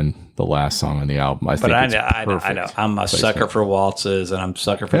with You, and the last song on the album. I know. I'm a sucker for waltzes, and I'm a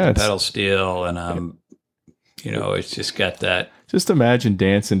sucker for the pedal steel, and I'm, it's just got that. Just imagine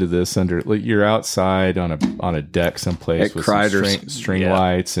dancing to this you're outside on a deck someplace with some string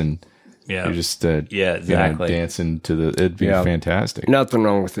lights, and you're just exactly dancing to it'd be fantastic. Nothing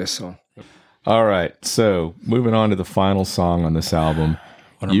wrong with this song. All right, so moving on to the final song on this album,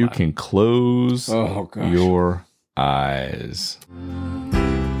 You Can Close Your Eyes.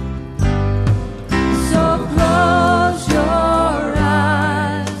 So close your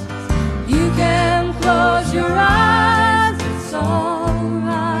eyes. You can close your eyes. It's all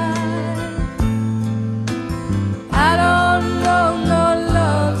right. I don't know no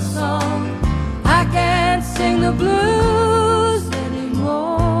love song. I can't sing the blues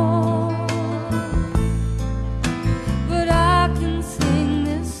anymore. But I can sing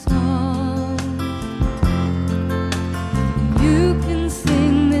this song. You can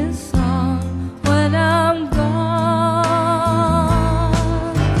sing this song when I'm gone.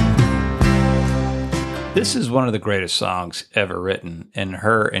 This is one of the greatest songs ever written, and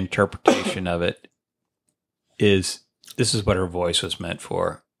her interpretation of it this is what her voice was meant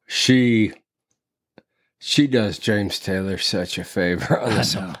for. She does James Taylor such a favor on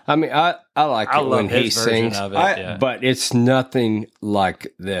this song. I mean, I like it when he sings, but it's nothing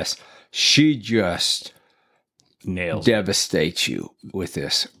like this. She just devastates you with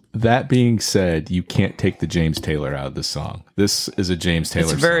this. That being said, you can't take the James Taylor out of the song. This is a James Taylor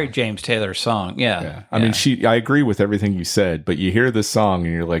song. It's a very James Taylor song, yeah. I mean, I agree with everything you said, but you hear this song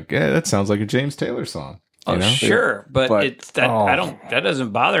and you're like, that sounds like a James Taylor song. Sure, but it's that that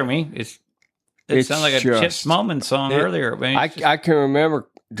doesn't bother me. It sounds like a Chip Smallman song earlier. I can remember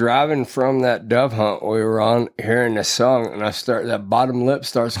driving from that dove hunt we were on, hearing this song, and that bottom lip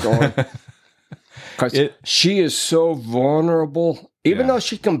starts going. Because she is so vulnerable. Even though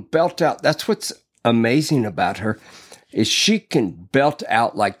she can belt out, that's what's amazing about her, is she can belt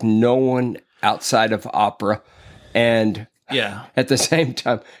out like no one outside of opera. And at the same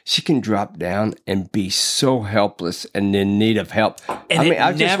time, she can drop down and be so helpless and in need of help. And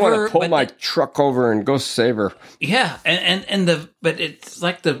I just want to pull my truck over and go save her. Yeah, but it's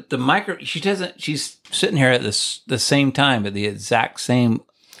like the micro. She's sitting here at the same time at the exact same.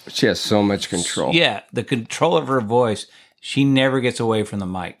 She has so much control. Yeah, the control of her voice. She never gets away from the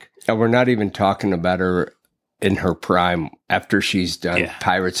mic. And we're not even talking about her in her prime after she's done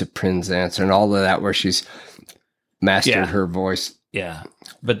Pirates of Penzance and all of that, where she's mastered her voice. Yeah.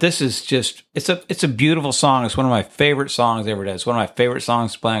 But this is just, it's a beautiful song. It's one of my favorite songs ever done. It's one of my favorite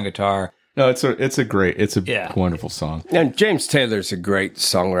songs to play on guitar. No, it's a wonderful song. And James Taylor's a great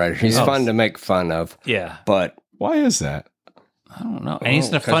songwriter. He's fun to make fun of. Yeah. But why is that? I don't know. And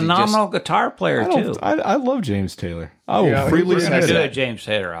he's a phenomenal guitar player, too. I love James Taylor. I will freely We're going to say do a that. James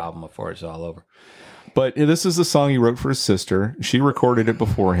Taylor album before it's all over. But this is the song he wrote for his sister. She recorded it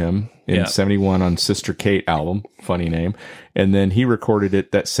before him in 71 on Sister Kate album. Funny name. And then he recorded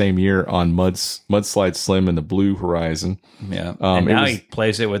it that same year on Mudslide Slim and the Blue Horizon. Yeah. And now he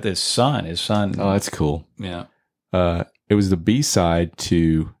plays it with his son. Oh, that's cool. Yeah. It was the B-side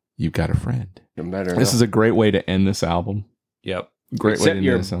to You've Got a Friend. This is a great way to end this album. Yep. Great way to end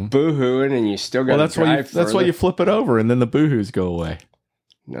this album. Boo-hooing and you still got to drive that's why you flip it over and then the boo-hoos go away.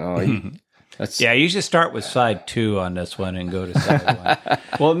 No, you should start with side 2 on this one and go to side 1.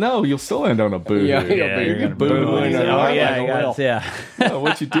 Well, no, you'll still end on a boo-hoo. you're going to boo-hooing.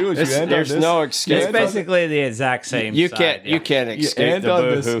 What you do is you end on this. There's no escape. It's basically the exact same You side. can't escape the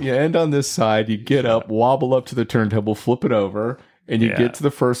boo-hoo. You end on this side, you get up, wobble up to the turntable, flip it over, and you get to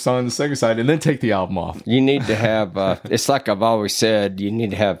the first song on the second side, and then take the album off. You need to have, it's like I've always said, you need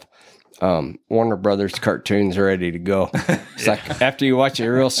to have Warner Brothers cartoons ready to go. It's like after you watch a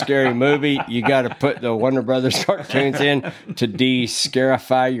real scary movie, you got to put the Warner Brothers cartoons in to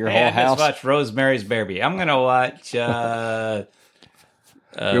de-scarify your whole house. I just watch Rosemary's Baby. I'm going to watch...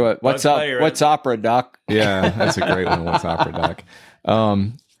 What's Opera Doc? Yeah, that's a great one. What's Opera Doc?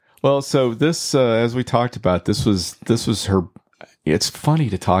 Well, so this, as we talked about, this was her. It's funny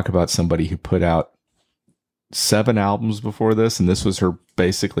to talk about somebody who put out 7 albums before this, and this was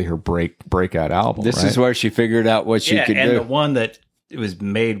basically her breakout album. This is where she figured out what she could do. And the one that it was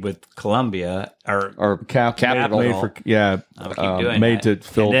made with Columbia or Capitol, made to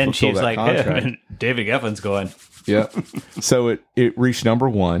fulfill that contract. David Geffen's going. Yeah, so it reached number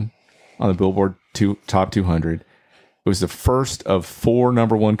 1 on the Billboard Top 200. It was the first of 4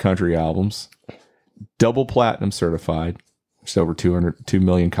 number 1 country albums, double platinum certified, just over 2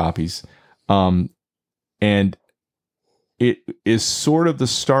 million copies. And it is sort of the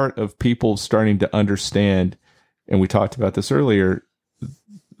start of people starting to understand, and we talked about this earlier,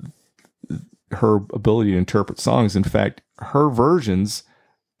 her ability to interpret songs. In fact, her versions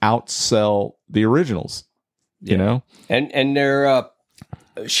outsell the originals, you know? And they're,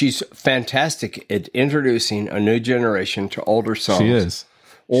 she's fantastic at introducing a new generation to older songs. She is.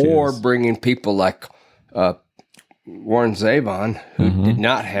 Bringing people like Warren Zevon, who did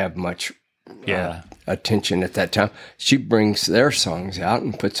not have much attention at that time. She brings their songs out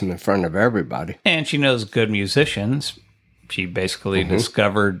and puts them in front of everybody. And she knows good musicians. She basically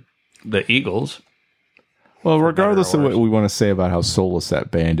discovered the Eagles. Well, regardless of what we want to say about how soulless that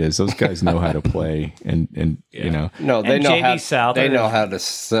band is, those guys know how to play, and you know. No, they and know J.D. Souther. They know how to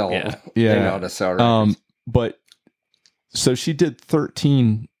sell. Yeah. They know how to sell records. But so she did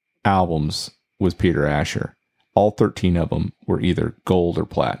 13 albums with Peter Asher. All 13 of them were either gold or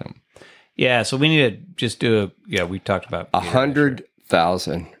platinum. Yeah, so we need to just do we talked about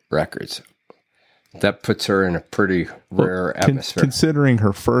 100,000 records. That puts her in a pretty rare atmosphere. Considering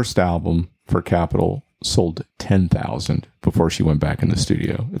her first album for Capitol sold 10,000 before she went back in the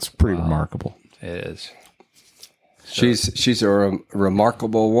studio. It's pretty remarkable. It is. So. She's a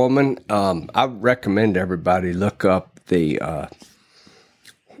remarkable woman. I recommend everybody look up the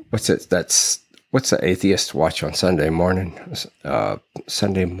what's the atheist watch on Sunday morning?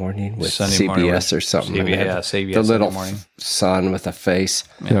 Sunday morning with Sunday CBS or something. CBS the little morning. son with a face.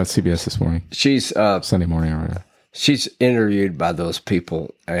 Yeah, it's CBS this morning. She's Sunday morning. Right. She's interviewed by those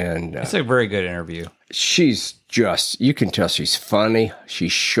people, and it's a very good interview. She's you can tell she's funny.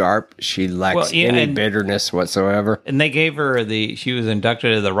 She's sharp. She lacks any bitterness whatsoever. And they gave her she was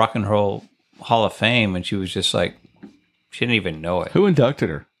inducted to the Rock and Roll Hall of Fame, and she was just like, she didn't even know it. Who inducted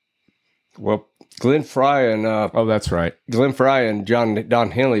her? Well, Glenn Fry and that's right. Glenn Fry and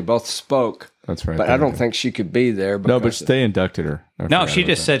Don Henley both spoke. That's right. But I don't think she could be there. No, but they inducted her. No, she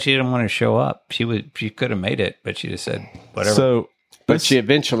just said she didn't want to show up. She could have made it, but she just said whatever. So, but she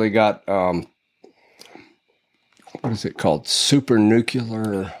eventually got what is it called?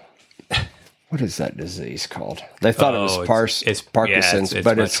 Supranuclear. What is that disease called? They thought it was Parkinson's, it's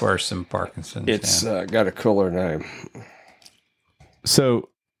but much worse than Parkinson's. It's got a cooler name. So,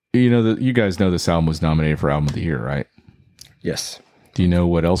 you guys know this album was nominated for Album of the Year, right? Yes. Do you know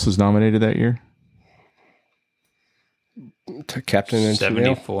what else was nominated that year? Captain and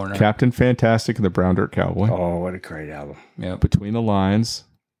 74. No? Captain Fantastic and the Brown Dirt Cowboy. Oh, what a great album. Yeah. Between the Lines.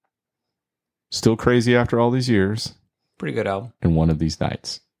 Still Crazy After All These Years, Pretty good album. and One of These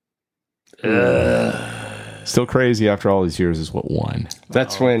Nights. Still Crazy After All These Years is what won.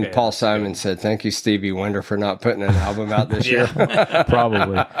 That's when Paul Simon said, "Thank you, Stevie Wonder, for not putting an album out this year."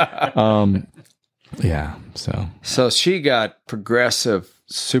 Probably. Yeah. So she got progressive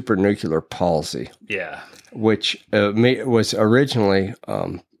supranuclear palsy, Yeah. which was originally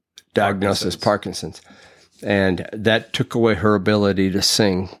diagnosed as Parkinson's. And that took away her ability to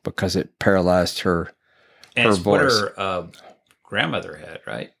sing because it paralyzed her And it's what voice. her grandmother had,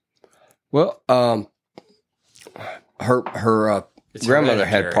 right? Well, her It's grandmother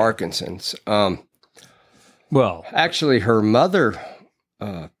had hereditary. Parkinson's. Well, Actually, her mother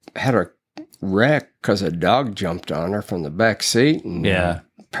had a wreck because a dog jumped on her from the back seat and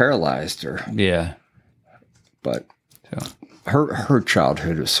paralyzed her. yeah. But So. her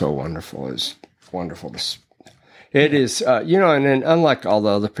childhood is so wonderful. It's wonderful. It is, and then unlike all the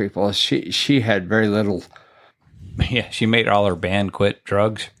other people, she had very little. Yeah, she made all her band quit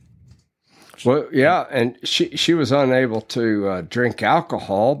drugs. Well, yeah, and she was unable to drink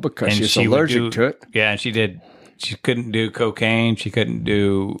alcohol because she's she would allergic to it. Yeah, and she couldn't do cocaine. She couldn't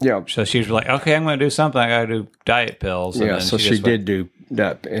do. Yeah. So she was like, okay, I'm going to do something. I got to do diet pills. And Yeah, then so she just did do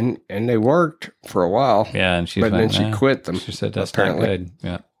that, and they worked for a while. Yeah, and she's but like, then she "Nah." quit them. She said that's apparently. not good.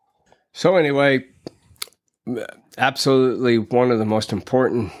 Yeah. So anyway, absolutely one of the most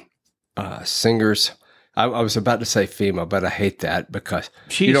important singers. I was about to say female, but I hate that because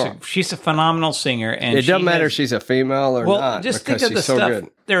She's a phenomenal singer, and it doesn't matter if she's a female or not. Just because think of the she's so stuff. good.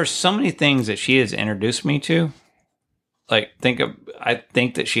 There are so many things that she has introduced me to. Like, I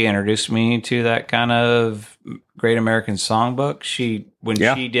think that she introduced me to that kind of Great American Songbook. She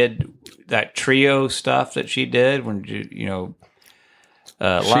did that trio stuff that she did, when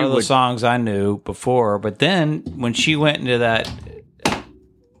a lot of the songs I knew before, but then when she went into that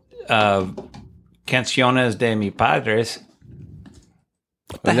Canciones de Mi Padres,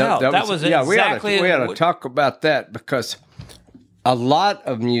 what the hell? That was exactly we ought to talk about that because a lot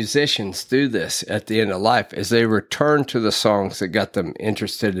of musicians do this at the end of life is they return to the songs that got them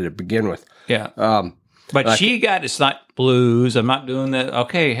interested to begin with. Yeah. But it's not blues. I'm not doing that.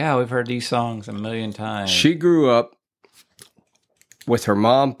 Okay, yeah, we've heard these songs a million times. She grew up with her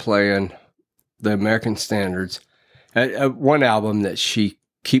mom playing the American standards. One album that she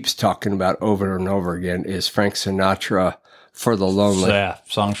keeps talking about over and over again is Frank Sinatra, For the Lonely. Yeah,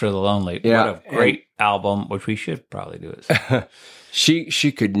 Songs for the Lonely. Yeah, What a great album, which we should probably do it.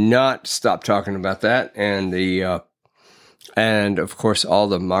 She could not stop talking about that, and and of course all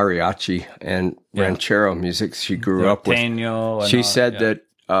the mariachi and ranchero music she grew up with. She said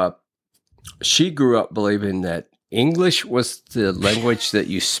that she grew up believing that English was the language that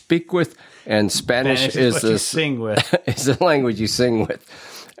you speak with, and Spanish is what you sing with. is the language you sing with.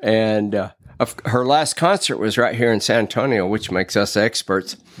 And her last concert was right here in San Antonio, which makes us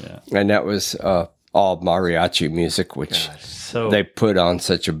experts. Yeah. And that was all mariachi music, which they put on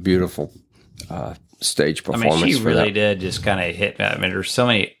such a beautiful stage performance. She really did just kind of hit me. I mean, there's so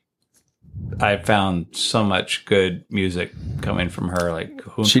many. I found so much good music coming from her, like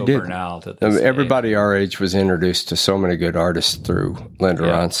Junto Bernal. Everybody our age was introduced to so many good artists through Linda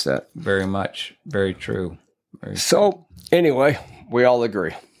Ronstadt. Very much. Very true. Anyway, we all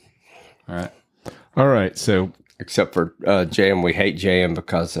agree. All right. So, except for JM, we hate JM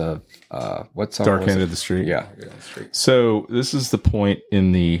because of what song? Dark End of the Street. Yeah. So this is the point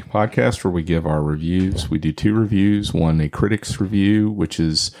in the podcast where we give our reviews. We do 2 reviews. One, a critic's review, which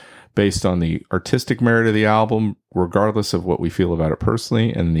is based on the artistic merit of the album, regardless of what we feel about it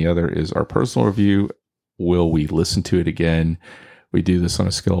personally. And the other is our personal review. Will we listen to it again? We do this on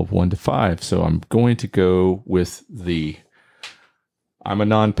a scale of 1 to 5. So I'm going to go with I'm a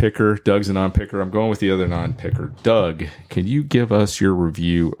non-picker. Doug's a non-picker. I'm going with the other non-picker. Doug, can you give us your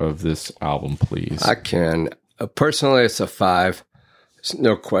review of this album, please? I can. Personally, it's a 5. It's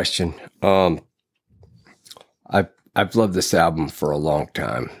no question. I've loved this album for a long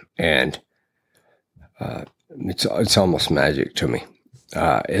time, and it's almost magic to me.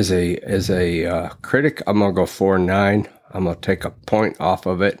 As a critic, I'm gonna go 4.9. I'm gonna take a point off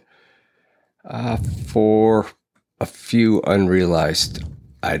of it for a few unrealized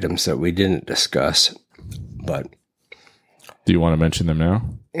items that we didn't discuss. But do you want to mention them now?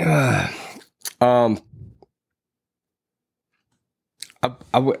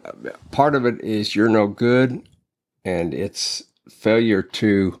 Part of it is You're No Good, and its failure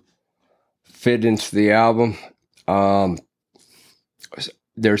to fit into the album. I'm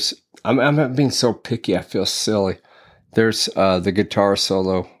being so picky, I feel silly. There's the guitar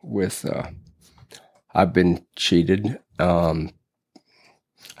solo with I've Been Cheated.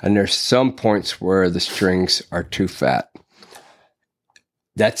 And there's some points where the strings are too fat.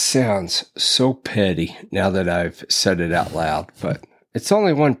 That sounds so petty now that I've said it out loud, but it's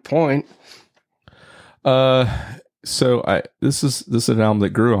only one point. So this is an album that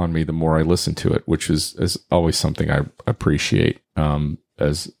grew on me the more I listened to it, which is always something I appreciate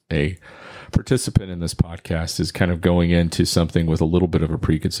as a participant in this podcast, is kind of going into something with a little bit of a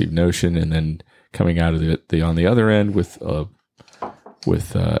preconceived notion and then coming out of the on the other end with a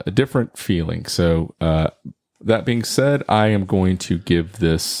different feeling. So that being said, I am going to give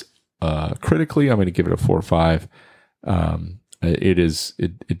this critically, I'm going to give it a 4 or 5.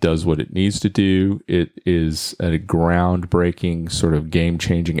 It does what it needs to do. It is a groundbreaking, sort of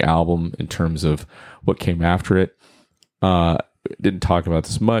game-changing album in terms of what came after it. Didn't talk about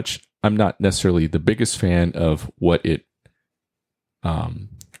this much. I'm not necessarily the biggest fan of what it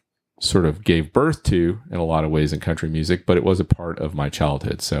sort of gave birth to in a lot of ways in country music, but it was a part of my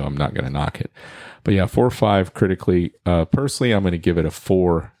childhood, so I'm not going to knock it. But yeah, 4 or 5 critically. Personally, I'm going to give it a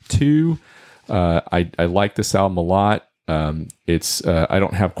 4.2. I like this album a lot. It's I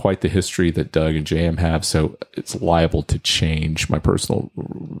don't have quite the history that Doug and JM have, so it's liable to change. My personal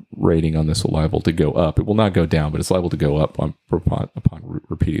rating on this will liable to go up. It will not go down, but it's liable to go up upon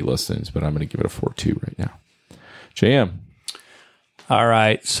repeated listens. But I'm going to give it a 4.2 right now. JM. All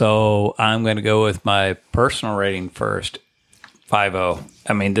right, so I'm going to go with my personal rating first, 5.0.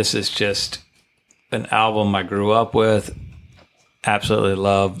 I mean, this is just an album I grew up with. Absolutely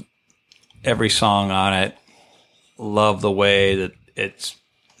love every song on it. Love the way that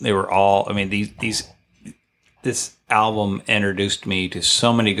they were all, I mean, this album introduced me to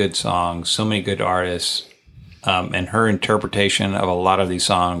so many good songs, so many good artists, and her interpretation of a lot of these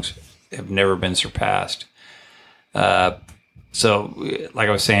songs have never been surpassed. So, like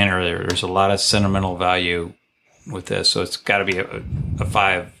I was saying earlier, there's a lot of sentimental value with this, so it's got to be a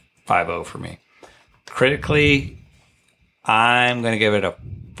 5.0 for me. Critically, I'm going to give it a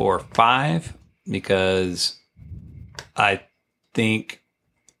 4.5 because I think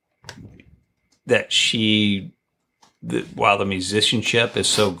that while the musicianship is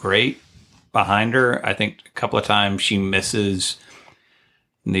so great behind her, I think a couple of times she misses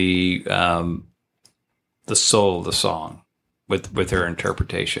the soul of the song with her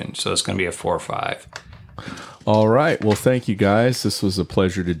interpretation. So it's going to be a 4.5. All right. Well, thank you guys. This was a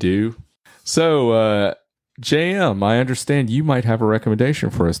pleasure to do. So, JM, I understand you might have a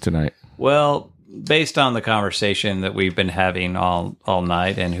recommendation for us tonight. Well, based on the conversation that we've been having all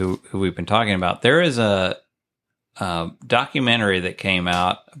night and who we've been talking about, there is a documentary that came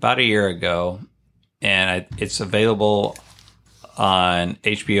out about a year ago, and it's available on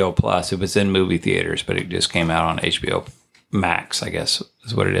HBO Plus. It was in movie theaters, but it just came out on HBO Max, I guess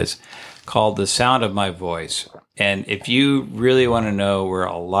is what it is, called The Sound of My Voice. And if you really want to know where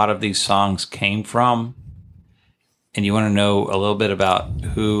a lot of these songs came from, and you want to know a little bit about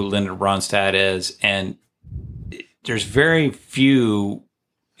who Linda Ronstadt is, and there's very few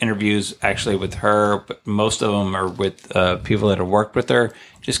interviews actually with her, but most of them are with people that have worked with her,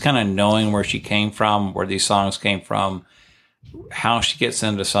 just kind of knowing where she came from, where these songs came from, how she gets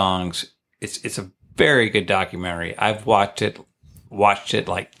into songs. It's a very good documentary. I've watched it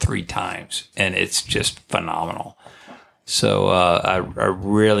like 3 times, and it's just phenomenal. So I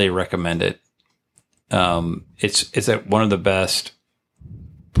really recommend it. It's one of the best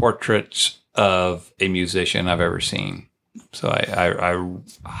portraits of a musician I've ever seen. So I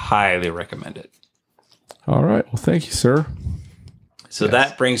highly recommend it. All right. Well, thank you, sir. So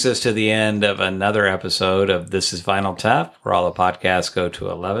that brings us to the end of another episode of This is Vinyl Tap, where all the podcasts go to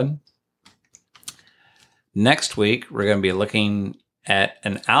 11. Next week, we're going to be looking at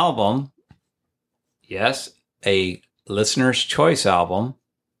an album. Yes, a listener's choice album.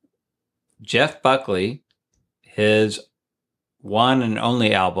 Jeff Buckley, his one and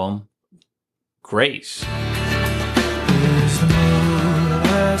only album, Grace. Is the moon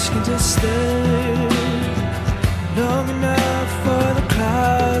asking to stay long enough for the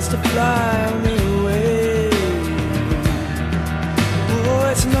clouds to fly me away? Oh,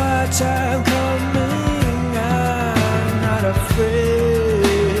 it's my time coming, I'm not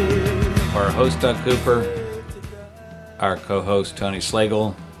afraid. Our host, Doug Cooper, our co-host, Tony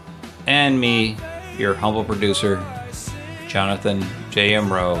Slagle, and me, your humble producer, Jonathan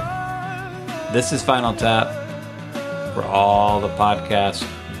J.M. Rowe. This is Final Tap, where all the podcasts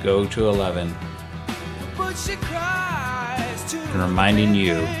go to 11. And reminding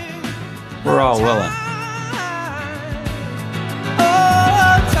you, we're all willing.